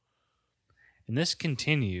 And this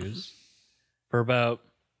continues for about,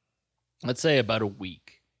 let's say, about a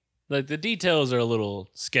week. Like, the details are a little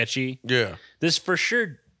sketchy. Yeah. This for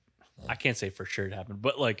sure, I can't say for sure it happened,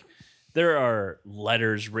 but like, there are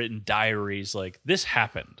letters written, diaries, like, this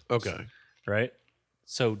happened. Okay. Right?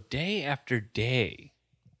 So day after day,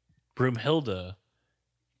 Broomhilda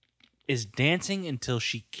is dancing until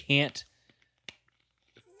she can't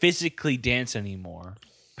physically dance anymore,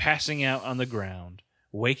 passing out on the ground,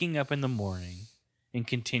 waking up in the morning, and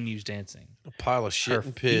continues dancing. A pile of shit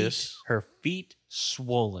and piss. Her feet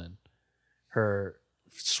swollen. Her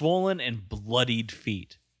swollen and bloodied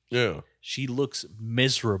feet. Yeah. She looks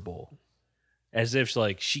miserable. As if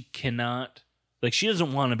like she cannot, like she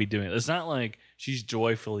doesn't want to be doing it. It's not like she's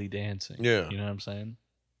joyfully dancing. Yeah. You know what I'm saying?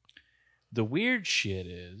 The weird shit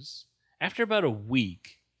is, after about a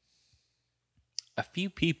week, a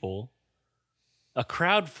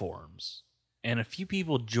crowd forms, and a few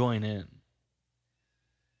people join in.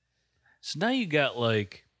 So now you got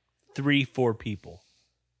like 3-4 people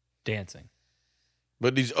dancing.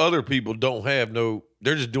 But these other people don't have no.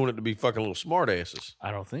 They're just doing it to be fucking little smartasses.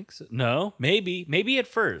 I don't think so. No, maybe at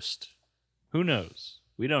first. Who knows?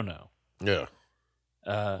 We don't know. Yeah.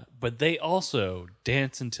 But they also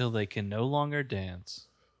dance until they can no longer dance,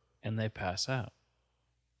 and they pass out.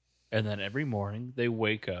 And then every morning they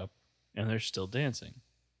wake up and they're still dancing.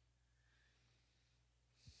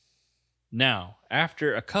 Now,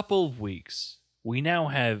 after a couple of weeks, we now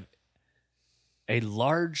have a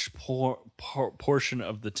large portion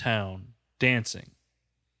of the town dancing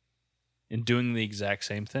and doing the exact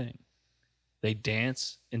same thing. They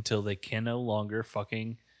dance until they can no longer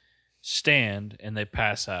fucking stand and they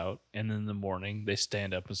pass out, and in the morning they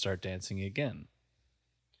stand up and start dancing again.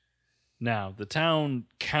 Now, the town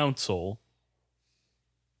council,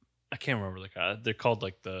 I can't remember the guy. They're called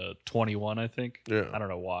like the 21, I think. Yeah. I don't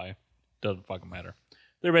know why. Doesn't fucking matter.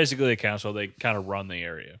 They're basically a council. They kind of run the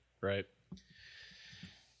area, right?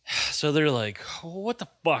 So they're like, what the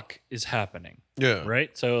fuck is happening? Yeah.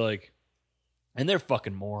 Right? So like, and they're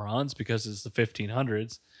fucking morons because it's the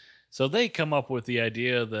 1500s. So they come up with the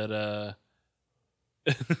idea that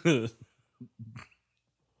I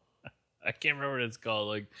can't remember what it's called.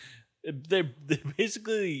 Like they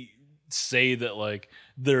basically say that like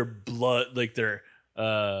their blood, like they're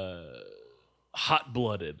hot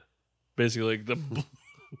blooded. Basically, like the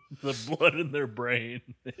blood in their brain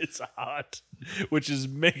is hot, which is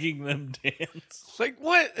making them dance. Like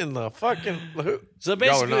what in the fucking? So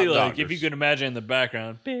basically, like if you can imagine in the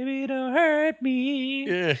background, "Baby, don't hurt me,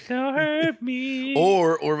 yeah, don't hurt me,"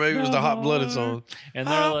 or maybe it was the Hot Blooded song, and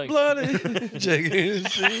they're hot like, blooded, check and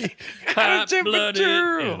see, hot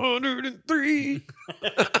temperature 103.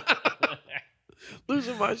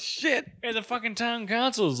 Losing my shit. And the fucking town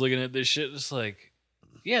council is looking at this shit, just like,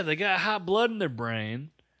 yeah, they got hot blood in their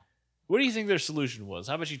brain. What do you think their solution was?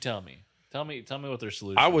 How about you tell me? Tell me what their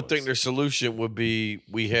solution was. I would think their solution would be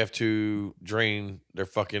we have to drain their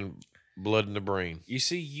fucking blood in the brain. You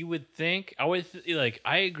see, you would think,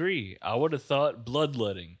 I agree. I would have thought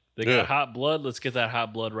bloodletting. They got hot blood. Let's get that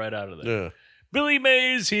hot blood right out of there. Yeah. Billy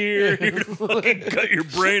Mays here. Here to fucking cut your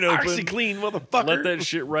brain open. OxyClean, motherfucker. Let that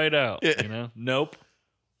shit right out. Yeah. You know? Nope.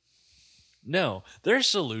 No. Their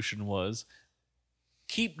solution was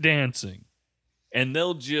keep dancing. And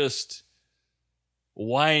they'll just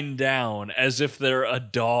wind down as if they're a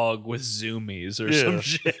dog with zoomies or some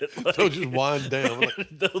shit. Like, they'll just wind down. Like,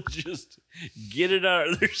 they'll just get it out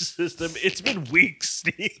of their system. It's been weeks,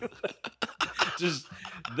 Steve. Just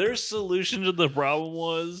their solution to the problem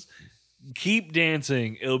was keep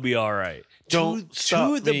dancing. It'll be all right. Don't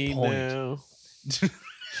stop to the me point. now.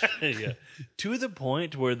 Yeah, to the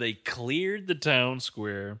point where they cleared the town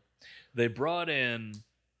square. They brought in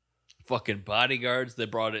fucking bodyguards.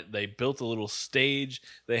 They built a little stage.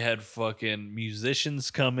 They had fucking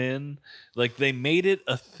musicians come in. Like they made it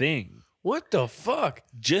a thing. What the fuck?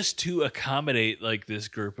 Just to accommodate like this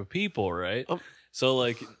group of people, right? So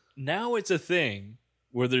like now it's a thing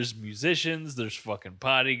where there's musicians, there's fucking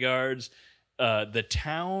bodyguards. The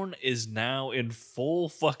town is now in full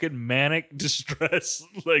fucking manic distress.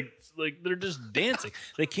 Like they're just dancing.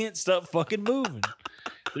 They can't stop fucking moving.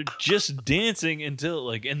 They're just dancing until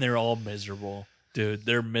and they're all miserable, dude.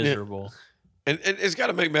 They're miserable. Yeah. And it's got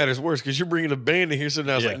to make matters worse because you're bringing a band in here. So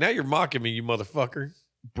now it's like, now you're mocking me, you motherfucker.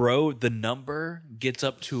 Bro, the number gets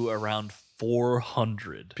up to around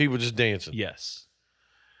 400. People just dancing. Yes.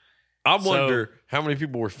 I wonder how many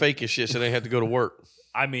people were faking shit so they had to go to work.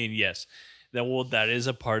 I mean, yes. That is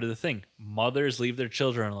a part of the thing. Mothers leave their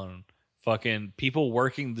children alone. Fucking people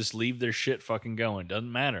working just leave their shit fucking going.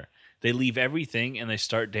 Doesn't matter. They leave everything and they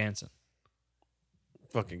start dancing.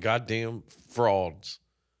 Fucking goddamn frauds.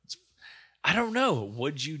 I don't know.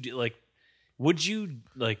 Would you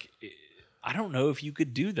I don't know if you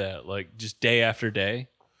could do that, like just day after day.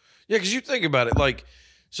 Yeah, because you think about it, like,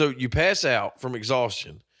 so you pass out from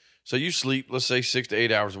exhaustion. So you sleep, let's say 6 to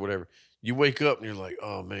 8 hours or whatever. You wake up and you're like,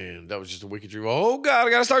 oh man, that was just a wicked dream. Oh God, I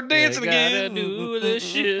gotta start dancing again. Gotta do this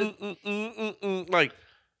shit. Like,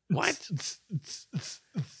 what?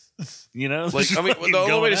 You know, like, I mean, the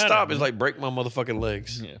only way to stop is like break my motherfucking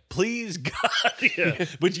legs. Yeah. Please, God, yeah.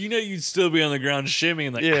 But you know, you'd still be on the ground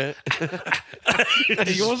shimmying, like, yeah.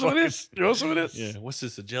 You want some of this? You want some of this? Yeah. What's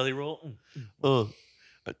this? A jelly roll?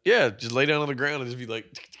 Yeah. Just lay down on the ground and just be like,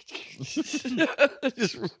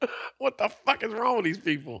 just what the fuck is wrong with these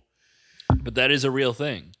people? But that is a real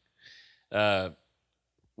thing. What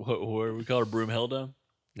do we call her? Broomhilda?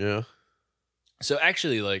 Yeah. So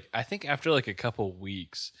actually, like, I think after like a couple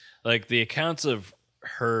weeks, like the accounts of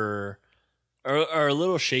her are a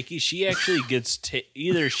little shaky. She actually gets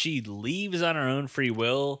either she leaves on her own free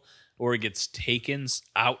will or gets taken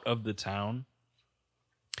out of the town.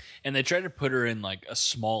 And they tried to put her in like a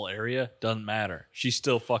small area. Doesn't matter. She's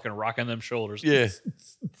still fucking rocking them shoulders. Yeah.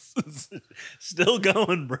 Still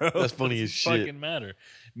going, bro. That's funny as shit. Fucking matter.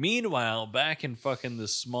 Meanwhile, back in fucking the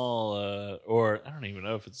small, or I don't even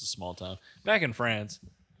know if it's a small town. Back in France,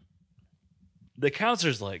 the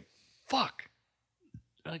counselor's like, fuck.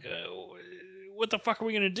 Like, what the fuck are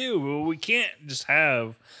we going to do? We can't just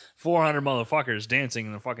have 400 motherfuckers dancing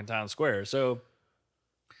in the fucking town square. So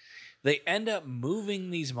they end up moving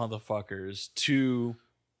these motherfuckers to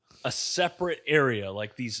a separate area,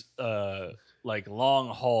 like these like long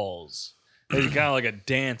halls. It's kind of like a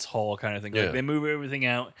dance hall kind of thing. Yeah. Like they move everything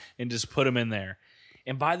out and just put them in there.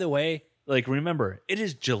 And by the way, like remember, it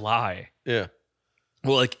is July. Yeah.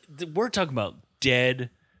 Well, like we're talking about dead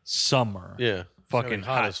summer. Yeah. Fucking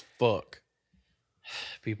hot as fuck.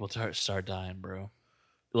 People start dying, bro.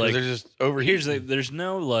 Like they're just over here's the, there's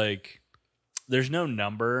no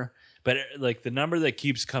number. But like the number that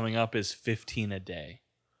keeps coming up is 15 a day.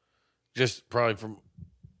 Just probably from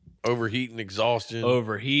overheat and exhaustion.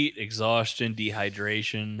 Overheat, exhaustion,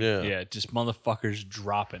 dehydration. Yeah. Yeah, just motherfuckers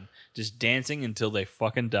dropping. Just dancing until they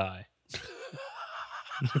fucking die.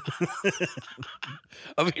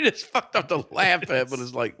 I mean, it's fucked up to laugh at, but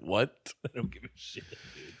it's like, what? I don't give a shit, dude.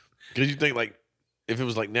 Because you think like, if it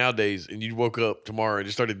was like nowadays and you woke up tomorrow and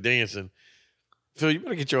just started dancing, Phil, you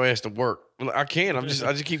better get your ass to work. Well, I can't. I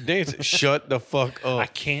just keep dancing. Shut the fuck up. I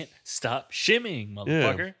can't stop shimmying,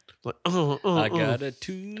 motherfucker. Yeah. Like, I got a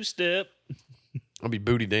 2-step. I'll be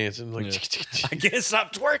booty dancing. Like, yeah. I can't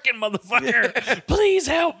stop twerking, motherfucker. Yeah. Please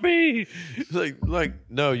help me. Like,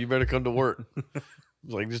 no, you better come to work.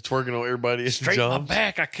 Like just twerking on everybody. Straight my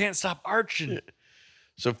back. I can't stop arching. Yeah.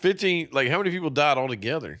 So 15. Like, how many people died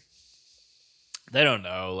altogether? They don't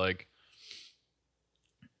know. Like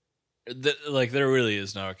there really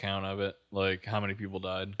is no account of it. Like how many people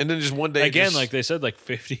died. And then just one day again, like they said, like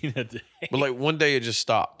 15 a day. But like one day it just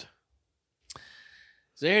stopped.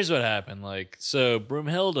 So here's what happened. Like, so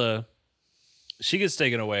Broomhilda, she gets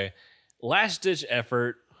taken away. Last ditch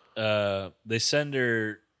effort. They send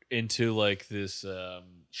her into like this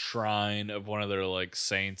shrine of one of their like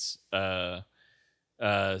saints.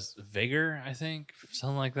 Vigor, I think,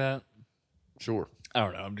 something like that. Sure. I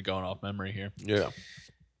don't know. I'm going off memory here. Yeah.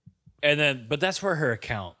 And then, but that's where her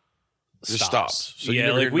account stops. So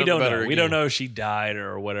yeah, like we don't know. We don't know if she died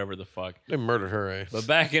or whatever the fuck. They murdered her ass. But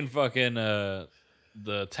back in fucking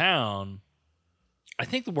the town, I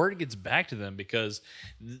think the word gets back to them because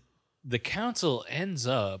the council ends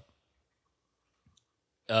up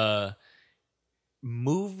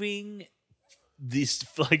moving this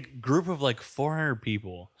like group of like 400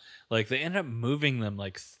 people. Like they end up moving them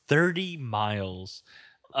like 30 miles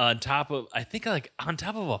on top of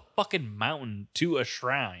a fucking mountain to a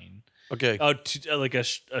shrine. Okay. Like a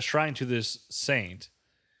shrine to this saint.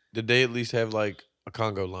 Did they at least have like a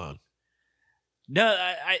Congo line? No,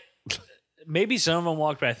 I maybe some of them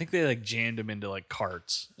walked, but I think they like jammed them into like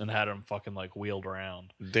carts and had them fucking like wheeled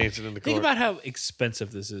around. Dancing in the Think cart. about how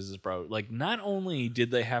expensive this is, bro. Like not only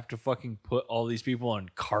did they have to fucking put all these people on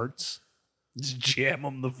carts, just jam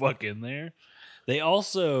them the fuck in there, they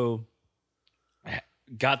also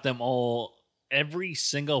got them all, every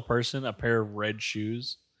single person, a pair of red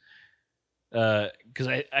shoes. Because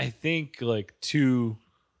I think like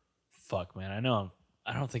fuck man,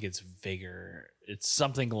 I don't think it's Vigor. It's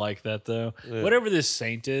something like that though. Yeah. Whatever this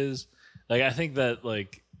saint is, like I think that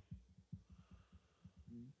like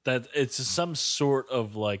that it's some sort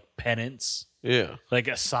of like penance. Yeah. Like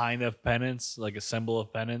a sign of penance, like a symbol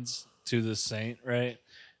of penance to the saint, right?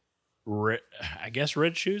 I guess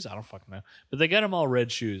red shoes. I don't fucking know, but they got them all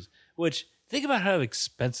red shoes. Which think about how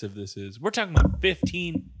expensive this is. We're talking about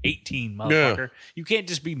 15, 18, motherfucker. Yeah. You can't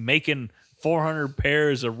just be making 400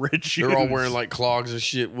 pairs of red shoes. They're all wearing like clogs and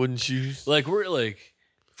shit, wooden shoes. Like we're like,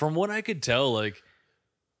 from what I could tell, like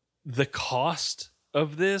the cost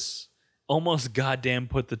of this almost goddamn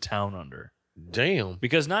put the town under. Damn.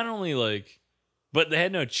 Because not only like, but they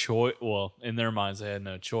had no choice. Well, in their minds, they had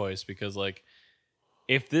no choice because like,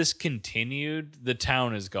 if this continued, the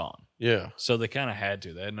town is gone. Yeah. So they kind of had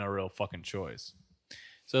to. They had no real fucking choice.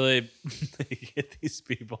 So they get these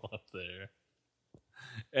people up there.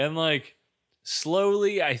 And like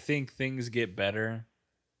slowly I think things get better,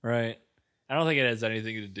 right? I don't think it has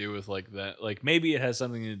anything to do with like that. Like maybe it has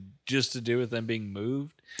something just to do with them being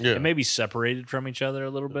moved. Yeah. And maybe separated from each other a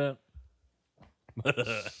little bit.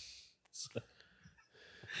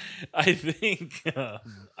 I think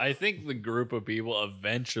the group of people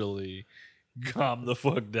eventually calmed the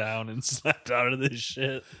fuck down and snapped out of this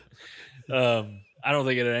shit. I don't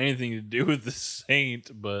think it had anything to do with the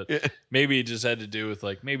saint, but maybe it just had to do with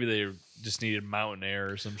like maybe they just needed mountain air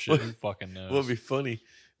or some shit. Who fucking knows? Well, it'd be funny.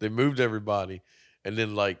 They moved everybody, and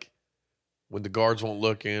then like when the guards won't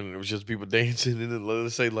look in, and it was just people dancing, and then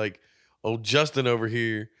let's say like, oh, Justin over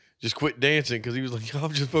here just quit dancing because he was like,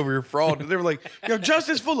 I'm just over here fraud. And they were like, yo,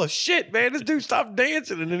 Justin's full of shit, man. This dude stopped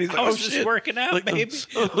dancing. And then he's like, I was oh, just shit. working out, like, baby.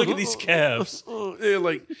 Look at these calves. Yeah,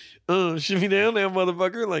 like, shimmy down now,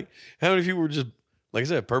 motherfucker. Like, how many people were just, like I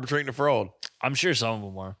said, perpetrating a fraud? I'm sure some of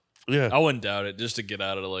them were. Yeah. I wouldn't doubt it, just to get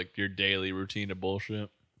out of like your daily routine of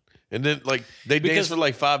bullshit. And then, like, they dance for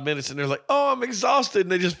like 5 minutes and they're like, oh, I'm exhausted.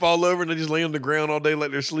 And they just fall over and they just lay on the ground all day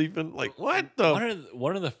like they're sleeping. Like, what the?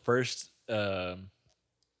 One of the first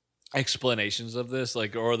explanations of this,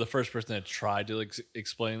 like, or the first person that tried to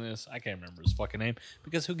explain this, I can't remember his fucking name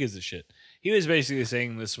because who gives a shit? He was basically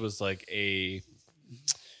saying this was like a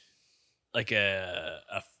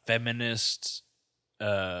feminist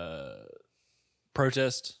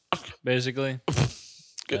protest, basically.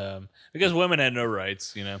 Because women had no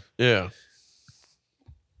rights, you know? Yeah.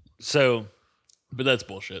 So, but that's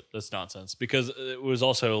bullshit. That's nonsense. Because it was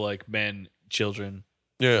also like men, children,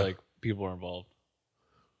 like people were involved.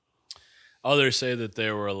 Others say that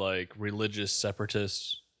there were like religious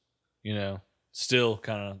separatists, you know, still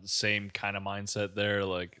kind of the same kind of mindset there,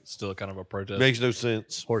 like still kind of a protest. Makes no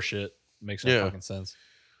sense. Horseshit. Makes no fucking sense.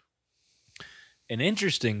 An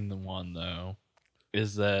interesting one, though,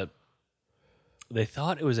 is that they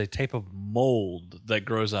thought it was a type of mold that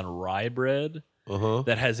grows on rye bread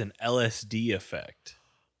that has an LSD effect.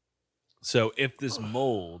 So if this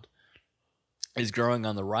mold is growing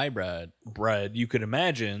on the rye bread, you could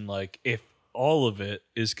imagine, like, if all of it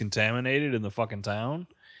is contaminated in the fucking town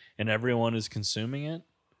and everyone is consuming it,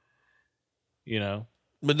 you know.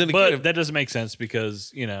 But then again, that doesn't make sense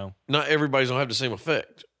because, you know, not everybody's going to have the same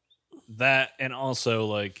effect. That, and also,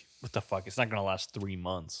 like, what the fuck? It's not going to last 3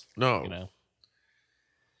 months. No. You know?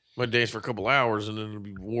 Might dance for a couple hours and then it'll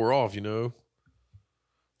be wore off, you know?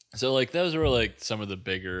 So, like, those were, like, some of the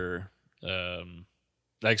bigger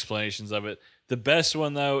explanations of it. The best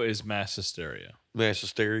one, though, is mass hysteria. Mass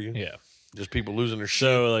hysteria? Yeah. Just people losing their shit.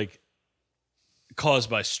 So, like, caused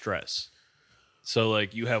by stress. So,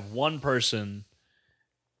 like, you have one person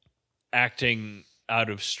acting out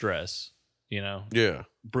of stress, you know? Yeah.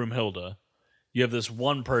 Broomhilda. You have this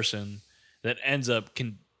one person that ends up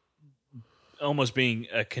almost being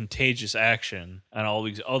a contagious action on all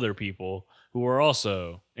these other people who are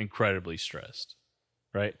also incredibly stressed,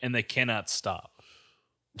 right? And they cannot stop.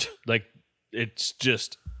 Like, it's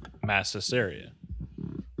just mass hysteria.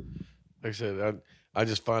 Like I said, I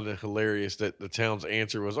just find it hilarious that the town's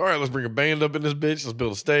answer was, all right, let's bring a band up in this bitch. Let's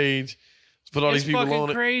build a stage. Let's put all these people on it.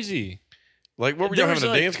 It's crazy. Like, what were y'all having,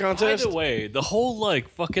 a dance contest? By the way, the whole, like,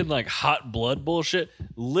 fucking, like, hot blood bullshit,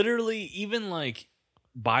 literally, even, like,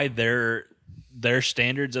 by their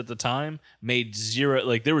standards at the time, made zero,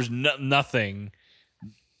 like, there was nothing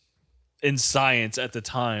in science at the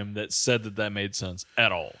time that said that made sense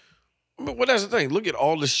at all. But that's the thing. Look at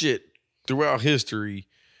all the shit throughout history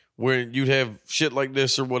where you'd have shit like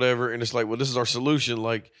this or whatever, and it's like, well, this is our solution.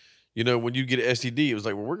 Like, you know, when you get an STD, it was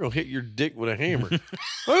like, well, we're going to hit your dick with a hammer.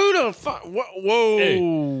 Who the fuck? Whoa, hey,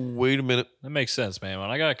 wait a minute. That makes sense, man.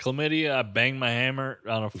 When I got chlamydia, I banged my hammer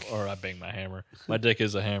I banged my hammer. My dick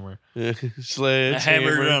is a hammer. Sledge. I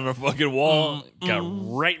hammered it on a fucking wall, got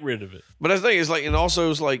right rid of it. But that's the thing, it's like, and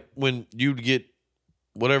also it's like when you'd get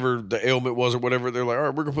whatever the ailment was or whatever, they're like, all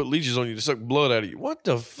right, we're going to put leeches on you to suck blood out of you. What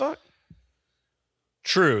the fuck?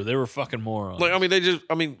 True, they were fucking morons. Like,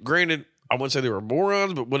 I mean, granted, I wouldn't say they were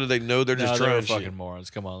morons, but what did they know? They're just trying they were shit. fucking morons.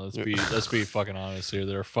 Come on, let's be fucking honest here.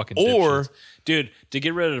 They're fucking dipshits. Dude, to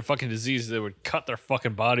get rid of the fucking disease, they would cut their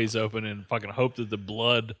fucking bodies open and fucking hope that the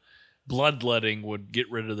bloodletting would get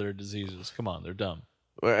rid of their diseases. Come on, they're dumb.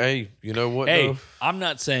 Well, hey, you know what? Hey, though? I'm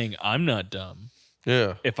not saying I'm not dumb.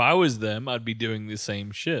 Yeah. If I was them, I'd be doing the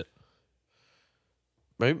same shit.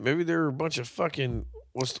 Maybe they're a bunch of fucking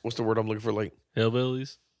what's the word I'm looking for? Like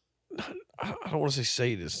hillbillies. I don't want to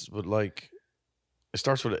say sadists, but like it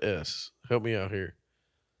starts with an S. Help me out here.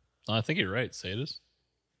 I think you're right, sadists.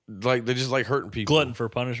 Like they just like hurting people. Glutton for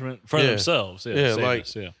punishment for themselves. Yeah,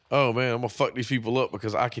 sadists, like oh man, I'm gonna fuck these people up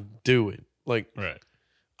because I can do it. Like right.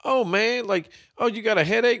 Oh man, like you got a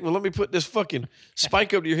headache? Well, let me put this fucking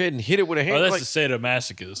spike up to your head and hit it with a hammer. Oh, that's like, the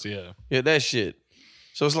sadomasochist. Yeah. Yeah, that shit.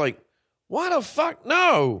 So it's like, why the fuck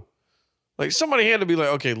no? Like somebody had to be like,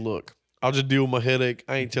 okay, look, I'll just deal with my headache.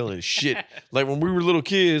 I ain't telling shit. Like when we were little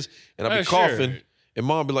kids and I'd be coughing and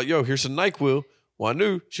mom would be like, yo, here's some NyQuil. Well, I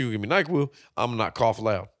knew she would give me NyQuil. I'm not cough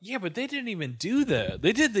loud. Yeah, but they didn't even do that.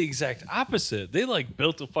 They did the exact opposite. They like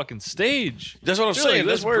built a fucking stage. That's what I'm They're saying. Like,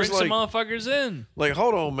 That's where bring it's like, some motherfuckers in. Like,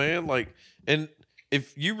 hold on, man. Like, and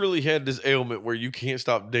if you really had this ailment where you can't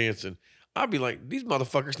stop dancing, I'd be like, these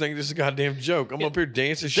motherfuckers think this is a goddamn joke. I'm up here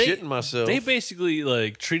dancing, shitting myself. They basically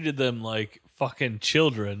like treated them like fucking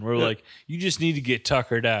children. We're like, you just need to get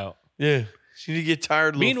tuckered out. Yeah. You need to get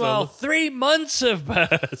tired, little Meanwhile, fella. 3 months have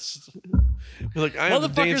passed. You're like, I am the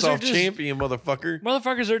dance-off champion, motherfucker.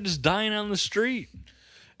 Motherfuckers are just dying on the street.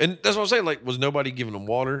 And that's what I'm saying. Like, was nobody giving them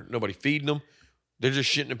water? Nobody feeding them? They're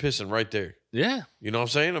just shitting and pissing right there. Yeah. You know what I'm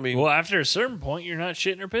saying? I mean, well, after a certain point, you're not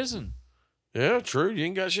shitting or pissing. Yeah, true. You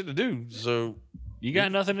ain't got shit to do. So you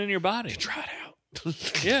got nothing in your body. You try it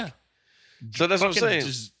out. Yeah. So that's what I'm saying.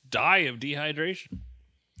 Just die of dehydration.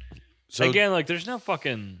 So again, like there's no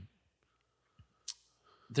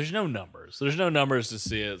numbers. There's no numbers to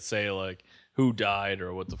say like who died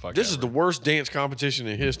or what the fuck. This is the worst dance competition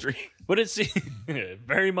in history. But it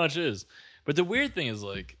very much is. But the weird thing is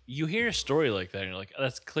like you hear a story like that and you're like, oh,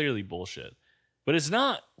 that's clearly bullshit. But it's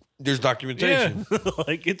not. There's documentation. Yeah.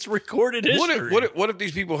 Like it's recorded history. What if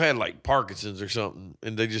these people had like Parkinson's or something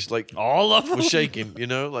and they just like all of them was shaking, you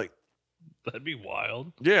know? Like that'd be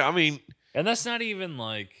wild. Yeah, I mean, and that's not even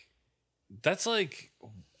like that's like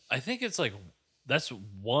I think it's like that's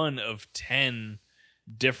one of 10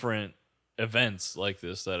 different events like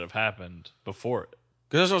this that have happened before it.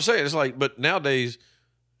 Because that's what I'm saying. It's like, but nowadays,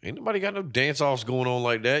 ain't nobody got no dance offs going on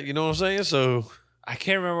like that. You know what I'm saying? So I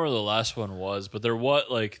can't remember where the last one was, but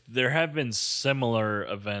there have been similar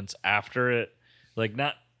events after it, like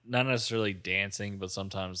not necessarily dancing, but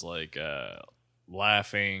sometimes like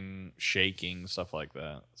laughing, shaking, stuff like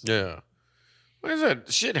that. So, yeah, like I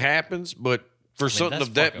said, shit happens, but for something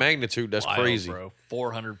of that magnitude, that's wild, crazy, bro.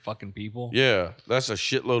 400 fucking people. Yeah, that's a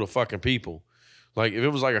shitload of fucking people. Like if it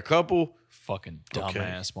was like a couple, fucking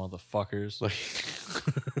dumbass motherfuckers. Like,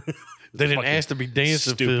 they didn't ask to be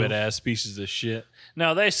dancing. Stupid ass pieces of shit.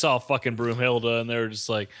 Now they saw fucking Broomhilda and they were just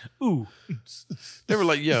like, ooh. They were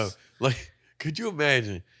like, yo, like, could you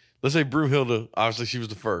imagine? Let's say Broomhilda, obviously she was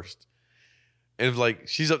the first. And it's like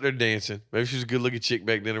she's up there dancing. Maybe she was a good looking chick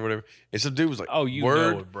back then or whatever. And some dude was like, "Oh, you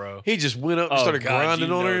word. know it, bro." He just went up and started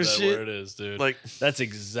grinding on her and shit. Where it is, dude. Like that's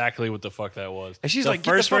exactly what the fuck that was. And she's the like,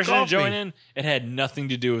 first "Get the fuck person off to join me." in, it had nothing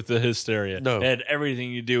to do with the hysteria. No, it had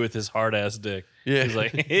everything to do with his hard ass dick. Yeah, he's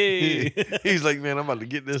like, "Hey," he's like, "Man, I'm about to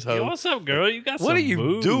get this hoe." Yo, what's up, girl? You got what some are you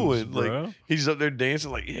moves, doing, bro? Like he's up there dancing,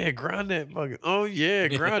 like, "Yeah, grind that fucking." Oh yeah,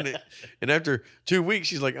 grind it. And after 2 weeks,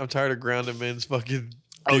 she's like, "I'm tired of grinding men's fucking."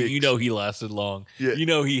 Oh, you know he lasted long. Yeah. You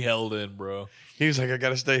know he held in, bro. He was like, I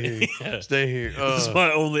gotta stay here. Yeah. Stay here. This is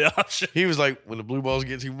my only option. He was like, when the blue balls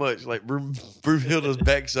get too much, like Broomhilda's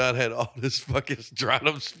backside had all this fucking dried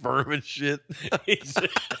up sperm and shit. It's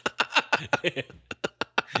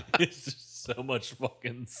just so much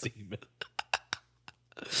fucking semen.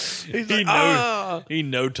 He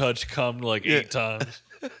no touch cum like 8 times.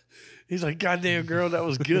 He's like, goddamn, girl, that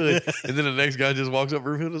was good. And then the next guy just walks up,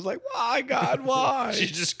 Broomhilda's like, why, God, why? She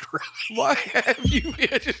just cried. Why have you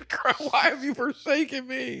why have you forsaken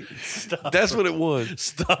me? Stop. That's what it was.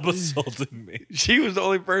 Stop assaulting me. She was the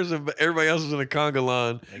only person, but everybody else was in a conga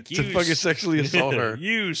line to fucking sexually assault her.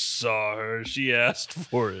 You saw her. She asked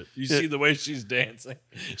for it. You see the way she's dancing?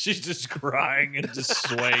 She's just crying and just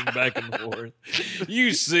swaying back and forth.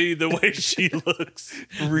 You see the way she looks?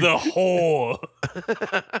 The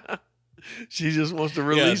whore. She just wants to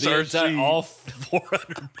release our seed. All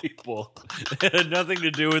 400 people. It had nothing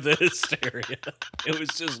to do with the hysteria. It was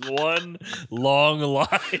just one long line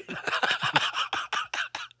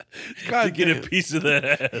to get a piece of that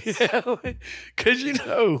ass. Yeah, because you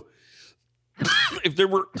know, if there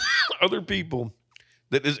were other people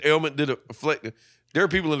that this ailment did afflict, there are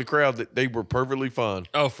people in the crowd that they were perfectly fine.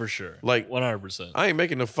 Oh, for sure. Like 100%. I ain't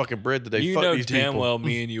making no fucking bread today. You Fuck know these damn people. well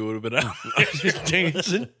me and you would have been out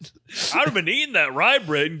dancing. I'd have been eating that rye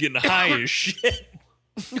bread and getting high as shit.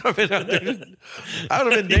 I've been out there. I'd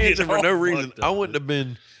have been dancing for no reason. I wouldn't have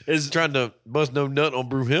been trying to bust no nut on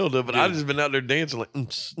Broomhilda, but I'd just been out there dancing like.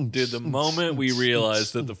 Dude, the moment we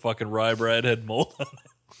realized that the fucking rye bread had mold on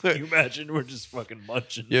it, can you imagine we're just fucking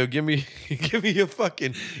munching? Yo, give me a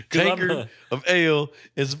fucking tankard of ale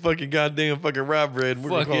and some fucking goddamn fucking rye bread. And we're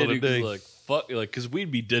gonna call it a day. Like fuck, like because we'd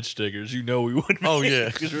be ditch diggers. You know we wouldn't. Oh yeah,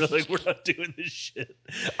 because we're like we're not doing this shit.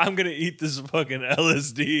 I'm gonna eat this fucking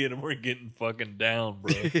LSD and we're getting fucking down,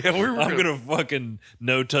 bro. Yeah, I'm gonna fucking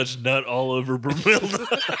no touch nut all over Broomhilda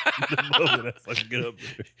the moment I fucking get up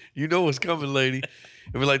there. You know what's coming, lady.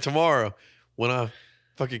 It'll be like tomorrow when I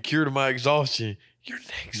fucking cure to my exhaustion. You're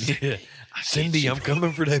next. Yeah. Cindy, I'm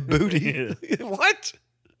coming for that booty. What?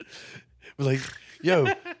 Like, yo,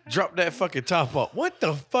 drop that fucking top off. What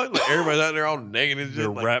the fuck? Like, everybody's out there all negative. Just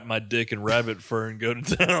like, wrap my dick in rabbit fur and go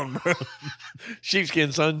to town, bro.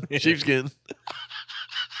 Sheepskin, son. Sheepskin.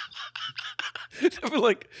 I feel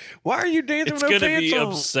like, why are you dancing with no pants on? It's going to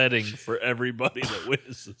be upsetting for everybody that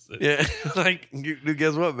witnesses it. Yeah. Like,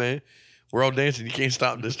 guess what, man? We're all dancing. You can't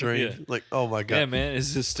stop this train. Yeah. Like, oh my God. Yeah, man.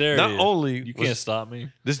 It's hysteria. Not only you can't stop me.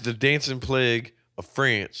 This is the dancing plague of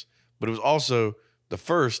France, but it was also the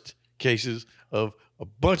first cases of a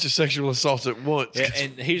bunch of sexual assaults at once. Yeah,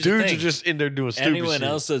 and here's dudes the thing. Are just in there doing stupid Anyone shit.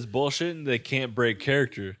 else that's bullshitting, they can't break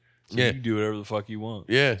character. So you can do whatever the fuck you want.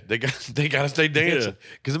 Yeah, they got to stay dancing.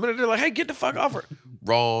 Because the minute they're like, hey, get the fuck off her.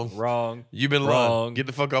 Wrong. You've been lying. Get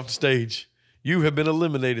the fuck off the stage. You have been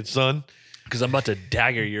eliminated, son. Because I'm about to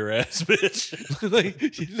dagger your ass, bitch. Like,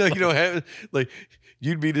 you don't have it. Like,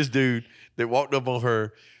 you'd be this dude that walked up on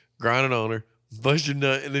her, grinding on her, bust your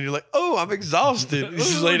nut, and then you're like, oh, I'm exhausted. You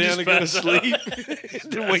just lay down and go to sleep.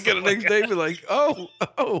 Then wake up the next day and be like,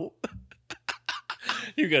 oh.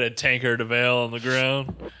 You got a tanker to veil on the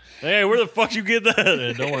ground. Hey, where the fuck you get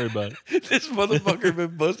that? Don't worry about it. This motherfucker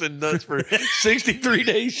been busting nuts for 63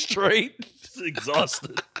 days straight. He's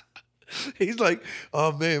exhausted. He's like,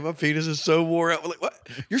 oh man, my penis is so wore out. We're like, what?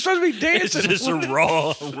 You're supposed to be dancing. It's just a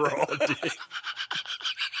raw dick.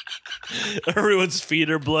 Everyone's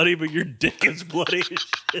feet are bloody, but your dick is bloody as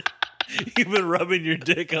shit. You've been rubbing your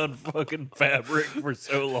dick on fucking fabric for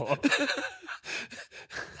so long.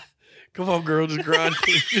 Come on, girl, just grind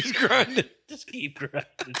it. Just grind it. Just keep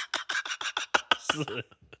grinding.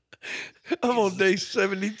 I'm on day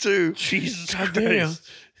 72. Jesus Christ. Damn.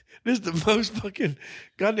 This is the most fucking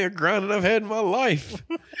goddamn grinding I've had in my life.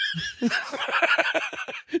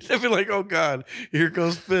 They'd be like, oh God, here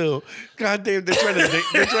comes Phil. God damn, they're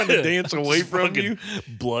trying to dance away from you.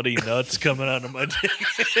 Bloody nuts coming out of my dick.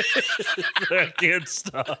 I can't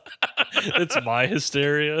stop. It's my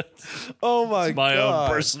hysteria. Oh my God. It's my own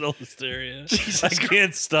personal hysteria. Jesus I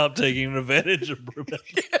can't stop taking advantage of women.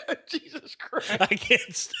 Yeah, Jesus Christ. I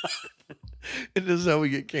can't stop. And this is how we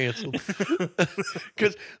get canceled.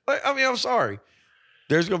 Because, I mean, I'm sorry.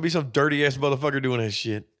 There's going to be some dirty ass motherfucker doing that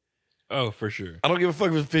shit. Oh, for sure. I don't give a fuck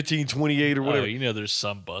if it's 1528 or whatever. Oh, you know there's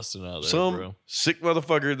some busting out there, some bro. Sick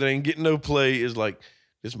motherfucker that ain't getting no play is like,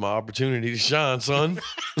 this is my opportunity to shine, son.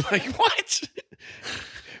 Like, what?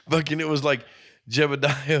 Fucking, it was like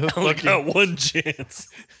Jebediah. I got one chance.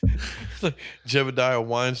 Like Jebediah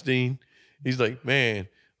Weinstein. He's like, man,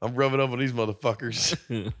 I'm rubbing up on these motherfuckers.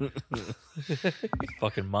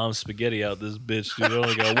 Fucking mom spaghetti out this bitch, dude. I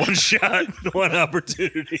only got one shot, one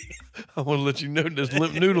opportunity. I want to let you know this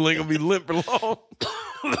limp noodle ain't gonna be limp for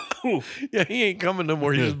long. Yeah, he ain't coming no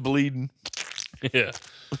more. He's just bleeding. Yeah.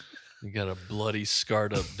 You got a bloody,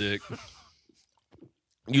 scarred up dick.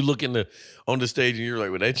 You look on the stage and you're like,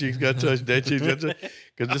 well, that chick's got touched. That chick's got touched.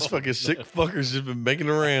 Because this fucking sick fucker's just been making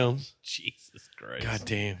the rounds. Jesus Christ. God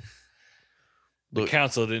damn. The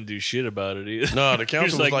council didn't do shit about it either. No, the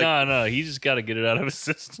council was like, no, he just got to get it out of his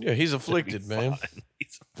system. Yeah, he's afflicted, man.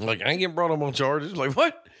 Like, I ain't getting brought up on charges. Like,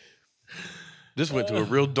 what? This went to a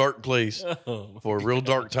real dark place for a real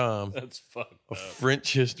dark time. That's fucked of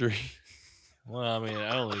French history. Well, I mean,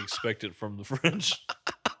 I only expect it from the French.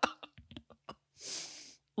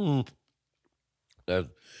 Woo.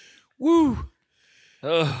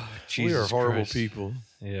 Oh, Jesus we are horrible Christ. people.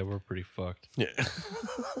 Yeah, we're pretty fucked. Yeah.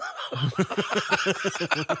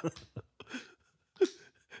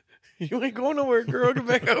 You ain't going nowhere, girl. Get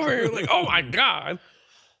back over here. Like, oh my God.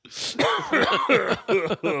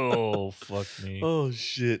 Oh, fuck me. Oh,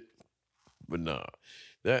 shit. But nah.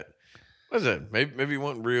 What's that? Maybe it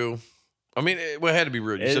wasn't real. I mean, it had to be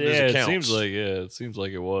real. You said there's accounts. It seems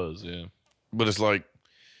like it was, yeah. But it's like,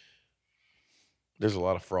 there's a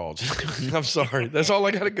lot of frauds. I'm sorry. That's all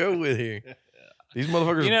I got to go with here. These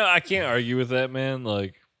motherfuckers. You know, I can't argue with that, man.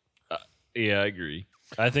 Like, yeah, I agree.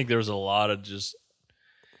 I think there's a lot of just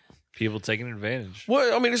people taking advantage.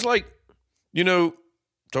 Well, I mean, it's like, you know,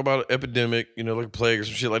 talk about an epidemic, you know, like a plague or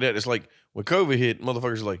some shit like that. It's like when COVID hit,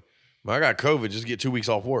 motherfuckers are like, man, I got COVID, just get 2 weeks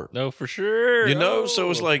off work. No, for sure. You know,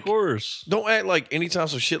 so it's like, of course. Don't act like anytime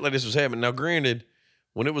some shit like this was happening. Now, granted,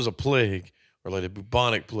 when it was a plague or like a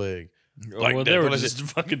bubonic plague, like well, they were just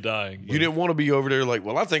fucking dying. You didn't want to be over there like,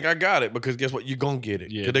 well, I think I got it because guess what? You're going to get it.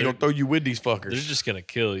 Because they're going to throw you with these fuckers. They're just going to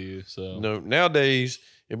kill you. So no, nowadays,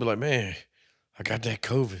 it'd be like, man, I got that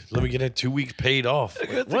COVID. Let me get that 2 weeks paid off. I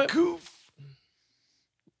got the COVID.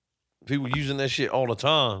 People using that shit all the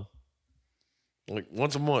time. Like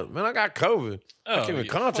once a month. Man, I got COVID. I came in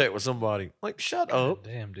contact with somebody. Like, shut up.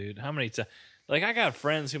 Damn, dude. How many times? Like, I got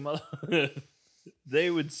friends who they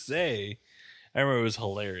would say, I remember it was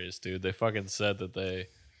hilarious, dude. They fucking said that they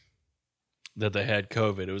had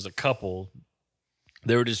COVID. It was a couple.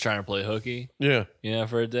 They were just trying to play hooky. Yeah.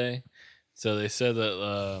 For a day. So they said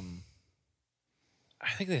that I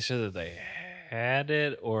think they said that they had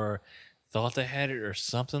it or thought they had it or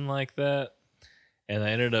something like that. And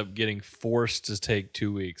they ended up getting forced to take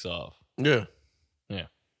 2 weeks off. Yeah. Yeah.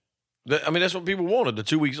 That's what people wanted, the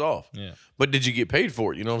 2 weeks off. Yeah. But did you get paid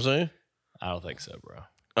for it? You know what I'm saying? I don't think so, bro.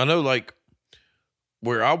 I know, like,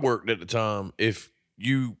 where I worked at the time, if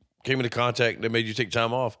you came into contact and they made you take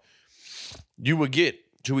time off, you would get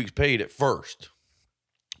 2 weeks paid at first.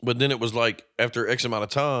 But then it was like, after X amount of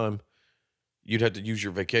time, you'd have to use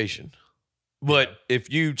your vacation. But if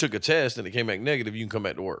you took a test and it came back negative, you can come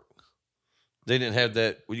back to work. They didn't have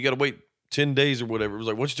that. Well, you got to wait 10 days or whatever. It was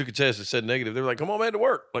like, once you took a test, it said negative. They were like, come on back to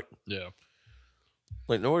work. Like,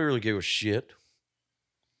 nobody really gave a shit.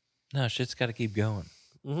 No, shit's got to keep going.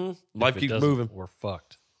 Mm-hmm. Life keeps moving. We're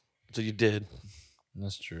fucked. So you dead.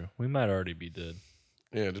 That's true. We might already be dead.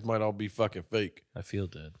 Yeah, this might all be fucking fake. I feel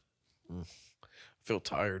dead. I feel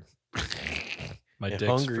tired. My dick's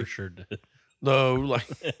hungry. for sure dead. No, like,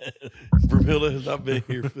 Brumhilda has not been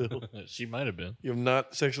here, Phil. She might have been. You have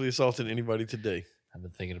not sexually assaulted anybody today. I've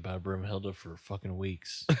been thinking about Brumhilda for fucking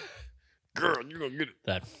weeks. Girl, you're going to get it.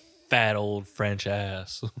 That fat old French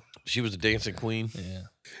ass. She was the dancing queen. Yeah.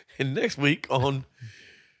 And next week on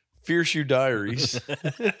Fierce You Diaries.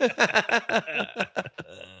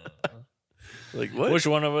 Like, what? Which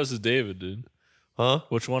one of us is David, dude? Huh?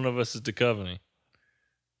 Which one of us is Duchovny?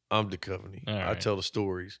 I'm Duchovny. Right. I tell the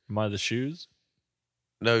stories. Am I the shoes?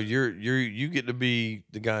 No, you get to be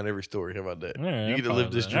the guy in every story. How about that? Right, you get to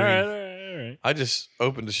live this dream. All right. I just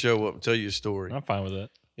open the show up and tell you a story. I'm fine with that.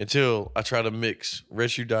 Until I try to mix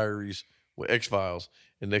Rescue Diaries with X-Files,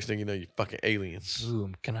 and next thing you know, you're fucking aliens.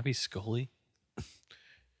 Ooh, can I be Scully?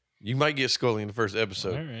 You might get Scully in the first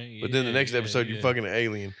episode, but then the next episode, you're fucking an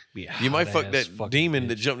alien. You might fuck that demon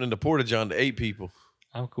that jumped into Porta-John to 8 people.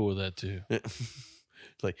 I'm cool with that too.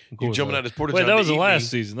 Like, you jumping out this Porta-John. Wait, that was the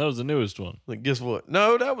last season. That was the newest one. Like, guess what?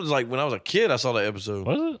 No, that was like when I was a kid. I saw that episode.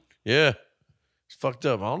 Was it? Yeah, it's fucked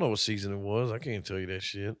up. I don't know what season it was. I can't tell you that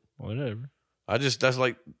shit. Whatever. That's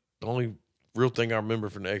like the only real thing I remember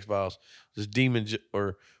from the X-Files. This demon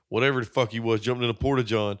or whatever the fuck he was jumping in a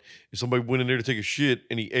Porta-John, and somebody went in there to take a shit,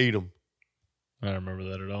 and he ate him. I don't remember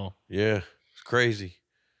that at all. Yeah, it's crazy.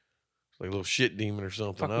 It's like a little shit demon or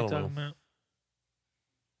something. What I don't know.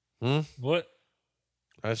 About? Hmm? What?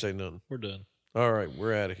 I say nothing. We're done. All right,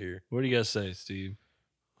 we're out of here. What do you guys say, Steve?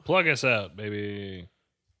 Plug us out, baby.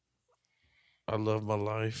 I love my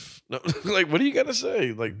life. No, like, what do you got to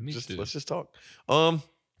say? Like, let's just talk.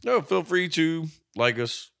 No, feel free to like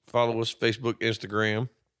us, follow us, Facebook, Instagram.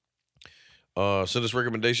 Send us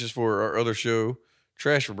recommendations for our other show,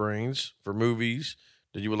 Trash for Brains, for movies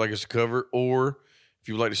that you would like us to cover, or if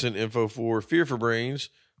you would like to send info for Fear for Brains,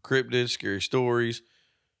 cryptids, scary stories,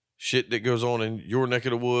 shit that goes on in your neck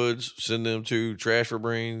of the woods, send them to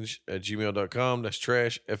trashforbrains@gmail.com. That's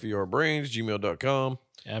trash, F-E-R-brains, gmail.com.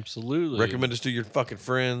 Absolutely. Recommend us to your fucking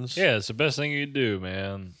friends. Yeah, it's the best thing you can do,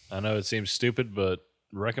 man. I know it seems stupid, but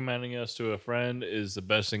recommending us to a friend is the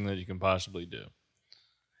best thing that you can possibly do.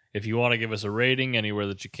 If you want to give us a rating anywhere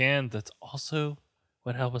that you can, that's also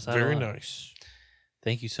what helps us out. Very nice.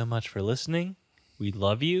 Thank you so much for listening. We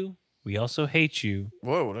love you. We also hate you.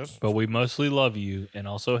 Whoa, but we mostly love you and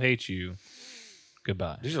also hate you.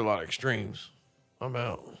 Goodbye. These are a lot of extremes. I'm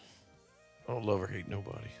out. I don't love or hate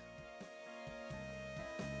nobody.